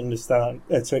trying to understand,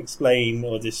 to explain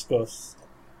or discuss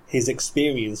his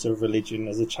experience of religion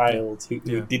as a child who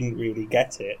didn't really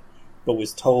get it, but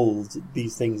was told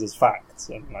these things as facts,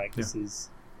 and this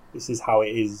is how it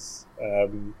is.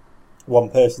 one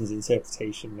person's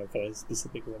interpretation of a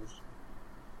specific religion.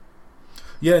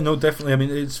 Yeah, no, definitely. I mean,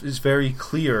 it's very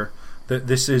clear that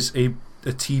this is a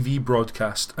TV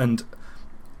broadcast, and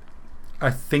I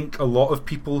think a lot of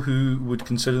people who would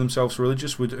consider themselves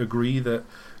religious would agree that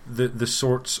the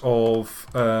sorts of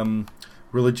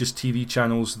religious TV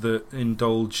channels that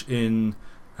indulge in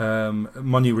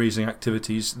money-raising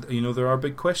activities, there are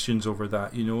big questions over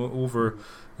that, over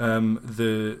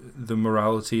the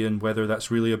morality and whether that's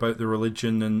really about the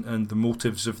religion and the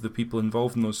motives of the people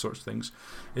involved in those sorts of things.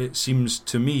 It seems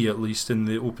to me, at least in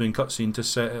the opening cutscene, to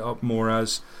set it up more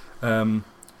as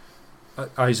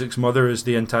Isaac's mother is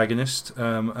the antagonist,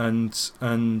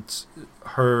 and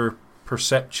her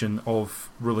perception of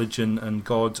religion and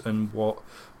God and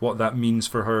what that means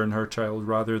for her and her child,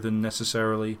 rather than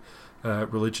necessarily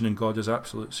religion and God as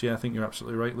absolutes. Yeah, I think you're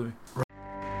absolutely right, Louis.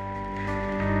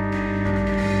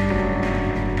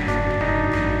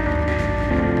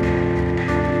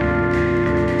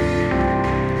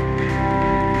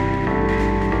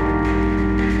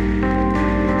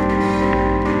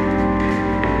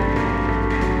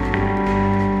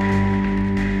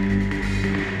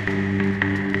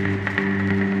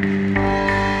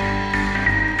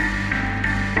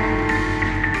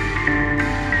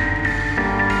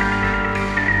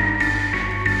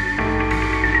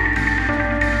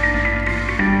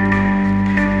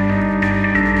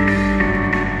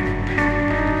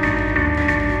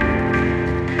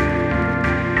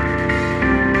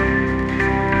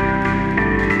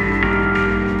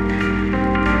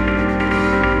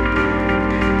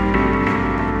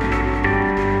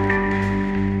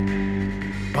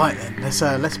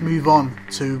 Let's move on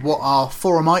to what our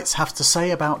forumites have to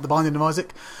say about The Binding of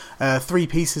Isaac. 3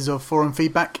 pieces of forum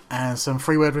feedback and some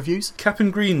free-word reviews.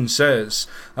 Captain Green says,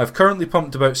 I've currently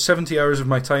pumped about 70 hours of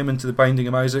my time into The Binding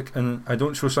of Isaac, and I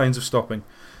don't show signs of stopping.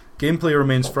 Gameplay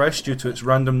remains fresh due to its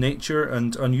random nature,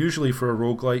 and unusually for a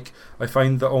roguelike, I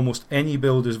find that almost any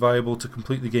build is viable to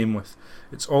complete the game with.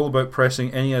 It's all about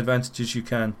pressing any advantages you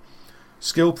can.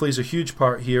 Skill plays a huge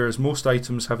part here, as most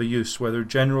items have a use, whether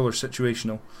general or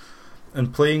situational,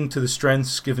 and playing to the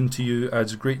strengths given to you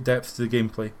adds great depth to the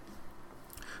gameplay.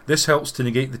 This helps to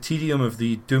negate the tedium of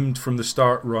the doomed from the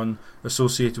start run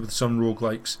associated with some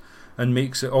roguelikes, and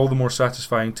makes it all the more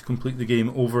satisfying to complete the game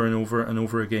over and over and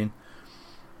over again.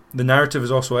 The narrative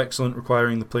is also excellent,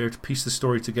 requiring the player to piece the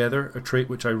story together, a trait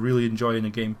which I really enjoy in a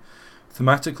game.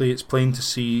 Thematically, it's plain to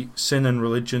see sin and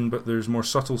religion, but there's more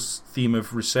subtle theme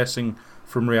of recessing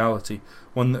from reality,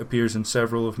 one that appears in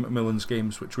several of Macmillan's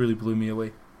games, which really blew me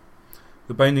away.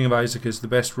 The Binding of Isaac is the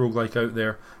best roguelike out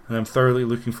there, and I'm thoroughly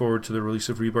looking forward to the release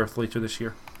of Rebirth later this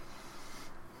year.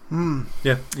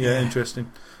 Yeah,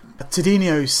 interesting.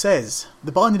 Tadinio says,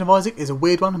 The Binding of Isaac is a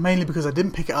weird one, mainly because I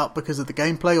didn't pick it up because of the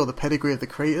gameplay or the pedigree of the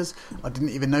creators. I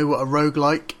didn't even know what a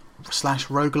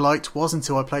roguelike/roguelite was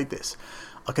until I played this.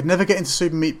 I could never get into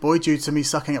Super Meat Boy due to me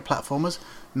sucking at platformers.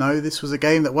 No, this was a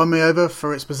game that won me over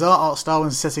for its bizarre art style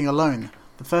and setting alone.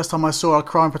 The first time I saw our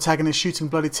crime protagonist shooting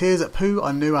bloody tears at Pooh,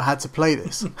 I knew I had to play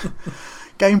this.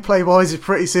 Gameplay wise, it's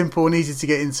pretty simple and easy to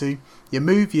get into. You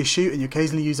move, you shoot, and you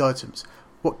occasionally use items.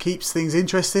 What keeps things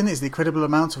interesting is the incredible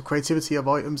amount of creativity of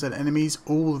items and enemies.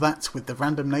 All that, with the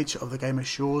random nature of the game,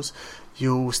 assures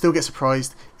you'll still get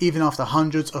surprised even after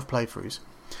hundreds of playthroughs.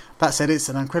 That said, it's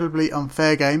an incredibly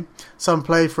unfair game. Some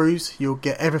playthroughs you'll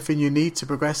get everything you need to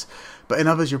progress, but in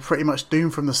others you're pretty much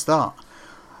doomed from the start.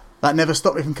 That never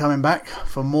stopped me from coming back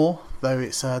for more, though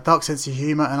its dark sense of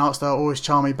humour and art style always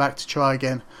charm me back to try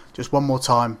again, just one more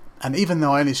time. And even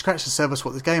though I only scratched the surface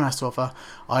what this game has to offer,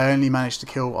 I only managed to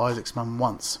kill Isaac's mum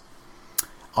once.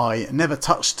 I never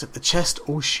touched the chest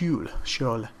or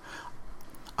shoal.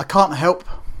 I can't help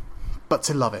but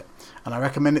to love it, and I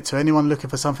recommend it to anyone looking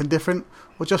for something different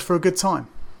or just for a good time.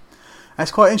 And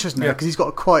it's quite interesting because he's got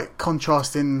a quite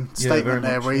contrasting statement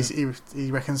there, where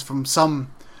he reckons from some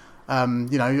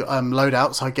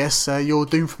loadouts, I guess, you're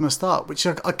doomed from the start, which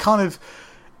I kind of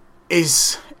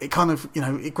is. It kind of,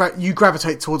 you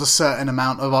gravitate towards a certain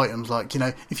amount of items. Like,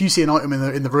 if you see an item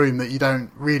in the room that you don't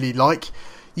really like,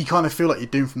 you kind of feel like you're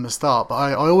doomed from the start. But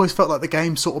I always felt like the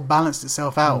game sort of balanced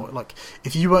itself out. Like,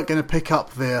 if you weren't going to pick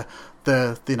up the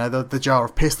jar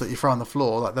of piss that you throw on the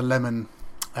floor, like the lemon,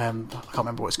 I can't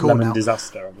remember what it's called now. Lemon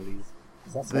disaster, I believe.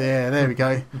 Yeah, there we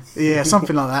go. Yeah,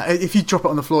 something like that. If you drop it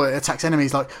on the floor, it attacks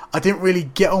enemies. Like, I didn't really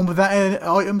get on with that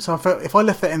item, so I felt if I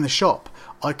left that in the shop,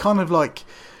 I kind of like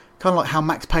how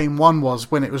Max Payne 1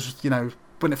 was when it was,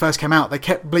 when it first came out. They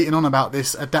kept bleating on about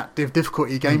this adaptive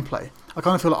difficulty gameplay. I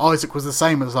kind of feel like Isaac was the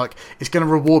same. It was like, it's going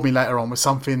to reward me later on with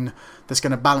something that's going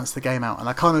to balance the game out, and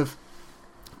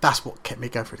that's what kept me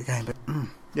going through the game. But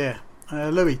yeah,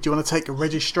 Louis, do you want to take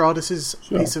Registradus's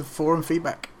piece of forum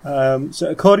feedback? So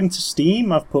according to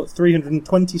Steam, I've put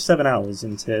 327 hours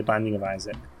into Binding of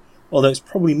Isaac, although it's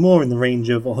probably more in the range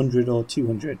of 100 or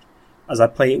 200, as I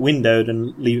play it windowed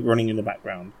and leave it running in the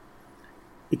background.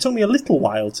 It took me a little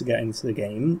while to get into the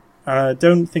game, and I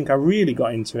don't think I really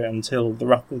got into it until the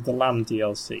Wrath of the Lamb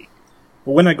DLC.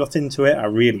 But when I got into it, I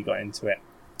really got into it.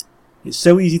 It's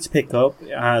so easy to pick up,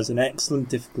 it has an excellent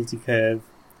difficulty curve.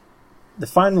 The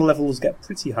final levels get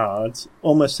pretty hard,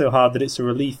 almost so hard that it's a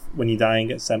relief when you die and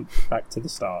get sent back to the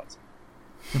start.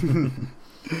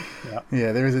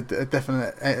 Yeah, there is a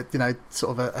definite,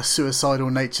 sort of a suicidal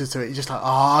nature to it. You're just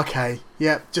like, okay,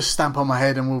 just stamp on my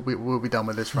head and we'll be done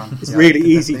with this run. It's really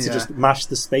easy to just mash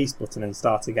the space button and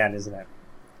start again, isn't it?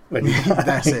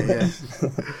 That's it, yeah.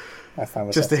 I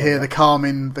found just to hear the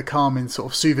calming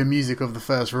sort of soothing music of the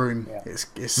first room. Yeah.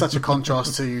 It's such a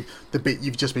contrast to the bit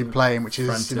you've just been playing, which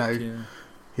is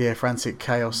frantic, frantic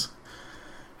chaos.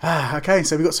 Okay,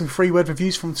 so we've got some free word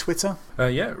reviews from Twitter.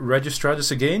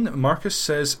 Registradus again. Marcus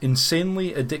says,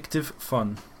 insanely addictive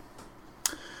fun.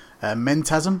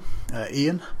 Mentasm,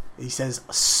 Ian, he says,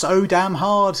 so damn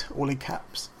hard, all in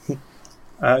caps.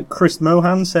 Chris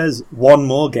Mohan says, one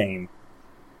more game.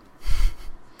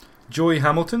 Joey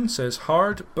Hamilton says,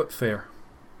 hard but fair.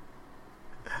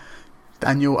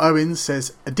 Daniel Owens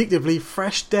says, addictively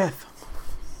fresh death.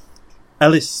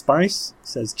 Ellis Spice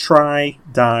says, try,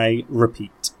 die,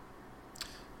 repeat.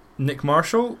 Nick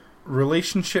Marshall,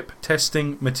 relationship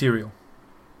testing material.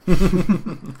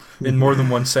 In more than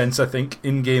one sense, I think,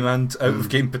 in-game and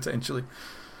out-of-game potentially.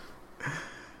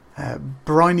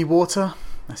 Briny Water,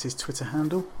 that's his Twitter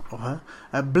handle, or her.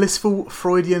 Blissful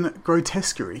Freudian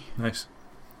grotesquerie. Nice.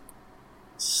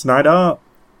 Snyder,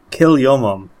 kill your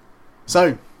mom.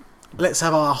 So, let's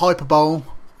have our hyperbole,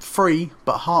 free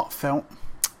but heartfelt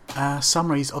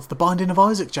summaries of The Binding of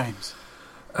Isaac, James.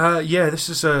 This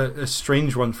is a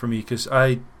strange one for me because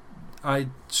I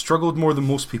struggled more than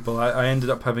most people. I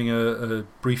ended up having a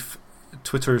brief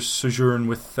Twitter sojourn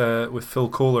with Phil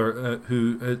Kohler,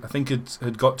 who I think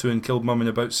had got to and killed Mum in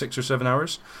about 6 or 7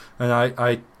 hours, and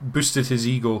I boosted his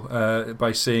ego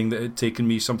by saying that it had taken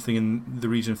me something in the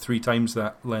region of 3 times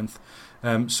that length.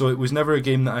 So it was never a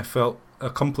game that I felt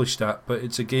accomplished at, but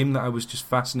it's a game that I was just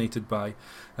fascinated by.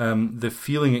 The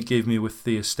feeling it gave me with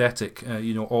the aesthetic,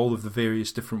 all of the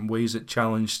various different ways it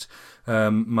challenged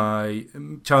me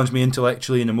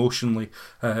intellectually and emotionally,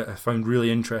 I found really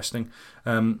interesting.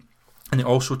 And it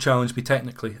also challenged me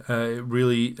technically.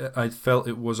 I felt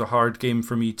it was a hard game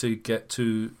for me to get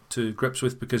to grips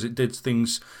with because it did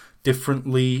things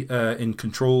differently in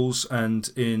controls and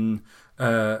in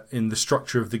the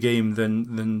structure of the game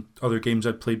than other games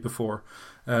I'd played before.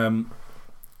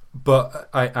 But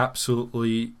I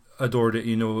absolutely adored it.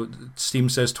 Steam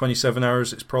says 27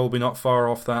 hours. It's probably not far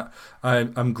off that.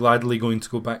 I'm gladly going to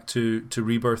go back to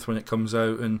Rebirth when it comes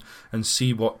out and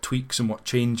see what tweaks and what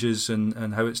changes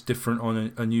and how it's different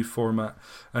on a new format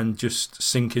and just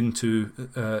sink into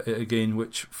it again,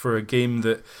 which for a game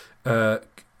that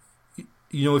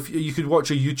if you could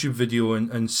watch a YouTube video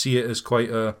and see it as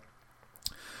quite a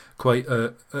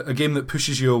game that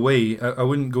pushes you away. I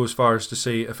wouldn't go as far as to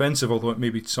say offensive, although it may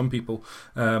be to some people.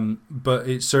 But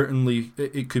it certainly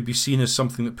it could be seen as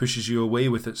something that pushes you away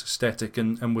with its aesthetic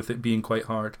and with it being quite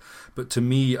hard. But to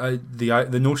me,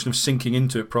 the notion of sinking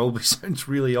into it probably sounds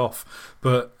really off.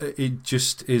 But it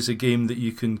just is a game that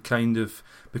you can kind of,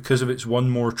 because of its one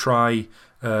more try,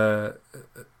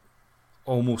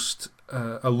 almost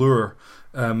allure.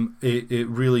 It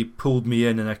really pulled me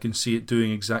in, and I can see it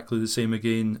doing exactly the same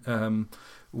again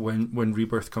when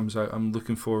Rebirth comes out. I'm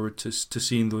looking forward to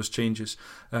seeing those changes.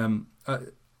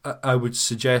 I would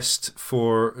suggest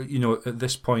for at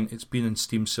this point, it's been in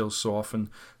Steam sales so often,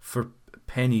 for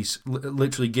pennies,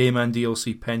 literally game and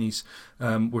DLC pennies.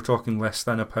 We're talking less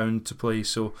than £1 to play,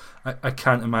 so I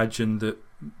can't imagine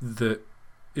that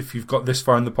if you've got this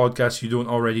far in the podcast, you don't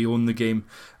already own the game,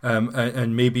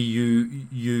 and maybe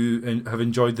you have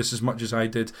enjoyed this as much as I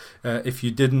did. If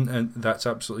you didn't, and that's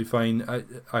absolutely fine.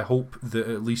 I hope that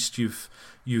at least you've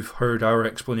heard our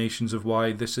explanations of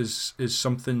why this is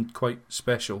something quite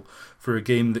special for a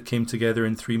game that came together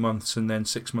in 3 months and then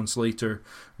 6 months later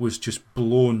was just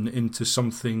blown into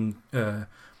something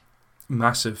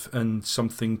massive and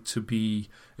something to be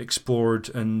explored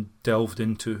and delved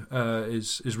into.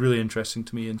 Is really interesting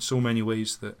to me in so many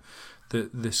ways that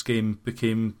this game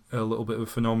became a little bit of a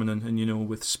phenomenon, and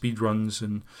with speedruns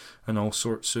and all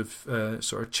sorts of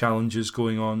sort of challenges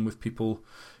going on with people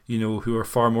who are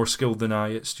far more skilled than I.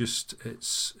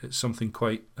 It's something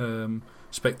quite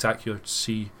spectacular to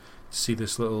see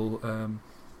this little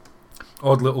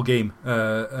odd little game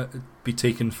be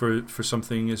taken for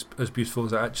something as beautiful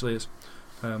as it actually is.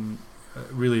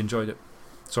 Really enjoyed it.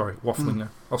 Sorry, waffling now.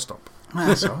 I'll stop.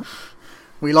 That's all right.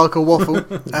 We like a waffle.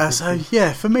 So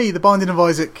yeah, for me, The Binding of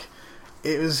Isaac,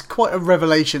 it was quite a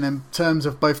revelation in terms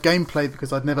of both gameplay,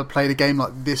 because I'd never played a game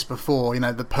like this before. You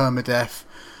know, the permadeath,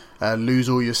 lose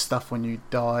all your stuff when you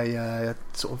die,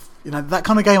 sort of, you know, that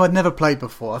kind of game I'd never played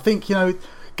before. I think, you know,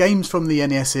 games from the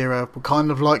NES era were kind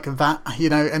of like that, you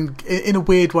know, and in a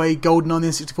weird way, GoldenEye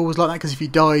N64 was like that, because if you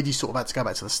died, you sort of had to go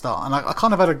back to the start. And I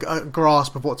kind of had a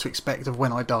grasp of what to expect of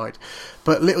when I died.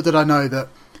 But little did I know that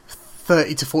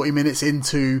 30 to 40 minutes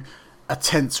into a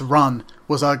tense run,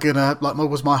 was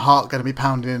my heart gonna be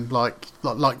pounding like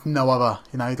no other,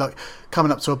 you know, like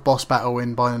coming up to a boss battle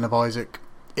in Binding of Isaac.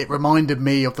 It reminded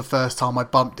me of the first time I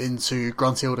bumped into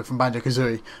Gruntilda from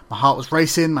Banjo-Kazooie. My heart was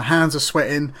racing, my hands were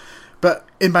sweating, but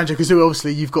in Banjo-Kazooie,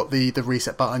 obviously, you've got the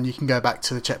reset button, you can go back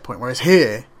to the checkpoint, whereas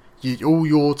here, all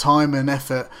your time and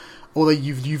effort, although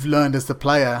you've learned as the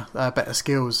player better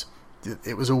skills,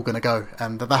 it was all going to go,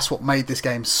 and that's what made this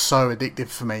game so addictive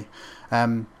for me.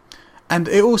 And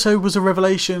it also was a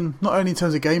revelation, not only in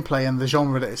terms of gameplay and the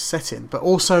genre that it's set in, but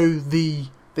also the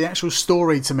actual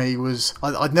story. To me, was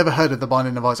I'd never heard of The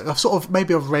Binding of Isaac. I've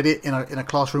read it in a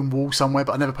classroom wall somewhere,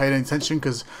 but I never paid any attention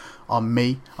because I'm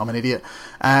an idiot.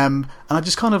 And I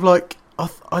just kind of like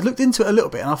I looked into it a little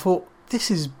bit, and I thought, this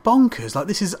is bonkers. Like,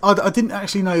 this is I didn't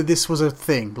actually know this was a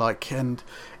thing. Like, and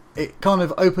it kind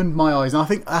of opened my eyes, and I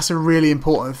think that's a really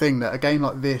important thing, that a game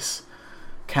like this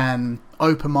can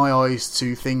open my eyes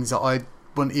to things that I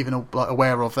wasn't even like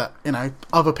aware of, that, you know,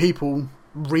 other people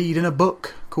read in a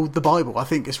book called the Bible. I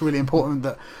think it's really important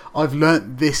that I've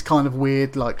learnt this kind of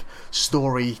weird like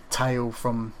story tale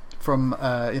from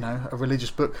you know, a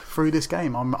religious book through this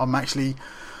game. I'm actually,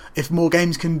 if more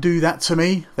games can do that to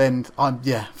me, then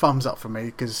thumbs up for me,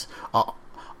 because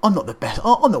I'm not the best,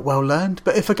 I'm not well learned,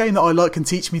 but if a game that I like can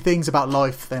teach me things about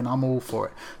life, then I'm all for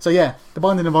it. So yeah, The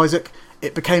Binding of Isaac,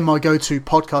 it became my go-to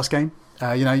podcast game.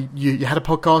 You know, you had a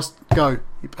podcast, go,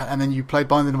 and then you played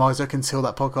Binding of Isaac until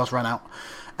that podcast ran out.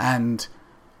 And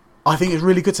I think it's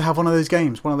really good to have one of those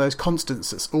games, one of those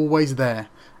constants that's always there.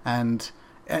 And,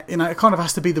 you know, it kind of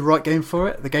has to be the right game for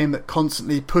it, the game that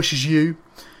constantly pushes you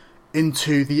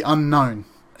into the unknown.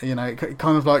 You know, it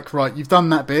kind of like, right, you've done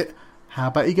that bit, how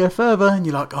about you go further? And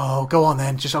you're like, oh, go on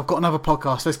then, I've got another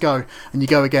podcast, let's go. And you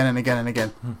go again and again and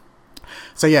again.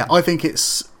 So yeah, I think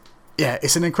it's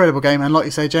an incredible game, and like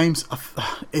you say, James,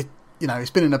 it's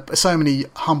been in so many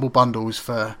humble bundles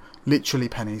for literally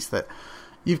pennies that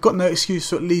you've got no excuse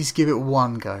to at least give it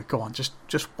one go. Go on, just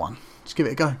one. Just give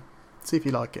it a go. See if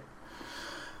you like it.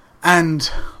 And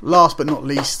last but not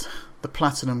least, the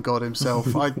Platinum God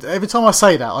himself. Every time I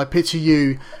say that, I picture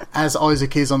you as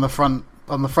Isaac is on the front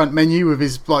menu with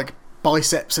his like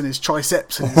biceps and his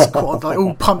triceps and his quad, like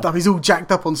all pumped up. He's all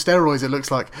jacked up on steroids, it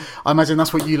looks like. I imagine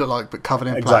that's what you look like, but covered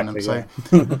in platinum. Yeah.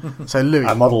 So Louis,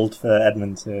 I modelled for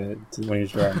Edmund to when he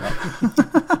was drawing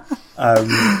that.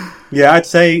 I'd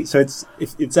say so.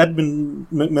 It's Edmund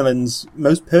Macmillan's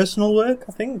most personal work,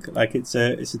 I think. Like, it's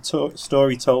a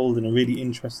story told in a really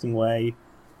interesting way.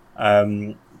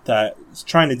 That's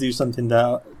trying to do something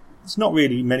that it's not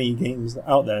really many games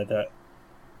out there that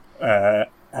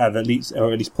have at least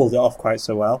pulled it off quite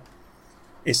so well.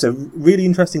 It's a really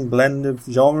interesting blend of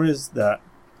genres that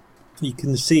you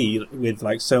can see with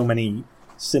like so many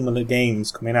similar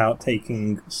games coming out,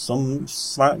 taking some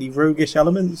slightly roguish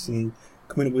elements and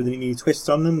coming up with a new twist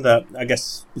on them, that I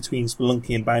guess between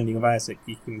Spelunky and Binding of Isaac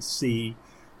you can see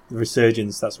the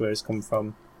resurgence. That's where it's come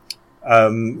from.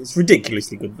 It's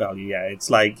ridiculously good value. Yeah, it's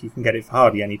like you can get it for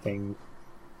hardly anything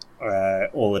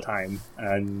all the time,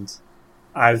 and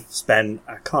I've spent,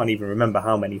 I can't even remember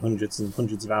how many hundreds and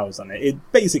hundreds of hours on it.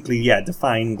 It basically,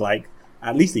 defined like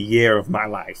at least a year of my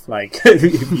life. Like,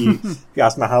 if you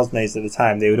ask my housemates at the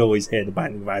time, they would always hear the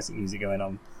Binding of Isaac music going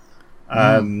on.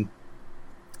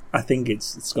 I think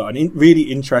it's got a really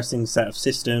interesting set of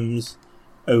systems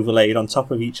overlaid on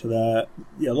top of each other.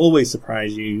 It'll always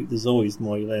surprise you. There's always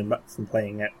more you learn back from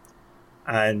playing it,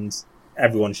 and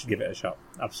everyone should give it a shot.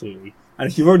 Absolutely. And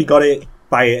if you've already got it,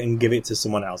 buy it and give it to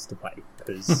someone else to play,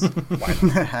 because why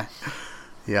not?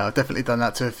 Yeah, I've definitely done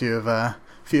that to a few of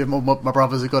my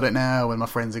brothers have got it now, and my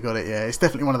friends have got it. Yeah, it's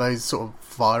definitely one of those sort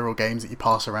of viral games that you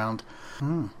pass around.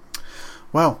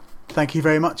 Well, thank you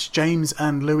very much, James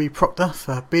and Louis Proctor,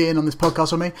 for being on this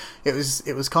podcast with me. It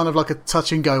was kind of like a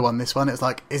touch and go on this one. It's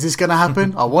like, is this going to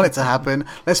happen? I want it to happen.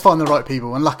 Let's find the right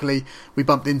people. And luckily, we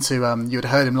bumped into you had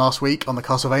heard him last week on the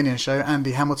Castlevania show,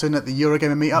 Andy Hamilton, at the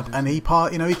Eurogamer meetup, and he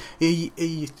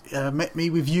met me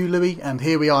with you, Louis, and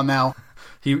here we are now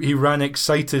he ran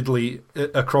excitedly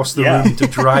across the room to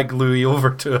drag Louis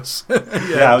over to us.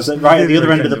 I was right at the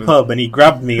other end of the pub, and he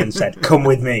grabbed me and said, "Come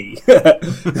with me."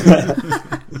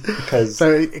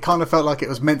 So it kind of felt like it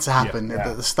was meant to happen.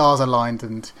 That the stars aligned,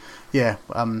 and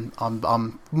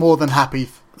I'm more than happy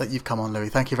that you've come on, Louis.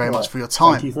 Thank you very much for your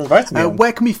time. Thank you for inviting me.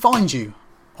 Where can we find you?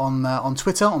 On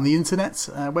Twitter, on the internet,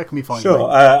 where can we find you?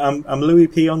 Sure, I'm Louis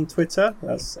P on Twitter.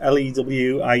 That's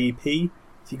LEWIEP.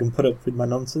 If you can put up with my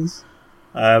nonsense.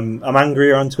 I'm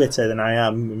angrier on Twitter than I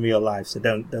am in real life, so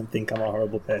don't think I'm a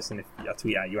horrible person if I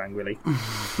tweet at you angrily.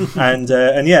 and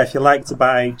if you like to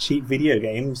buy cheap video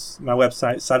games, my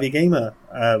website Savvy Gamer.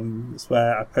 It's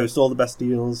where I post all the best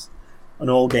deals on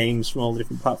all games from all the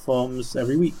different platforms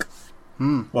every week.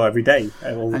 Well, every day,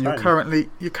 all the time.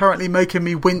 You're currently making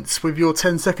me wince with your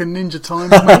 10-second ninja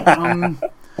times, mate.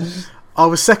 I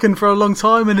was second for a long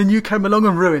time, and then you came along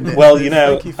and ruined it. Well,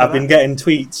 I've been getting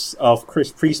tweets of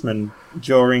Chris Priestman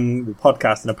during the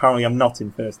podcast, and apparently I'm not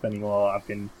in first anymore. I've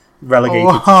been relegated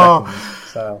to second.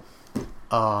 So,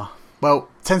 well,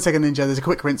 10-second ninja. There's a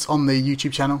quick rinse on the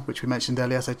YouTube channel, which we mentioned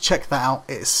earlier. So check that out.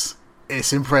 It's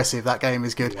impressive. That game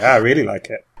is good. Yeah, I really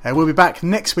like it. We'll be back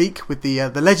next week with the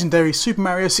legendary Super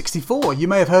Mario 64. You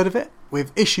may have heard of it,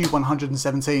 with issue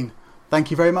 117.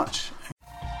 Thank you very much.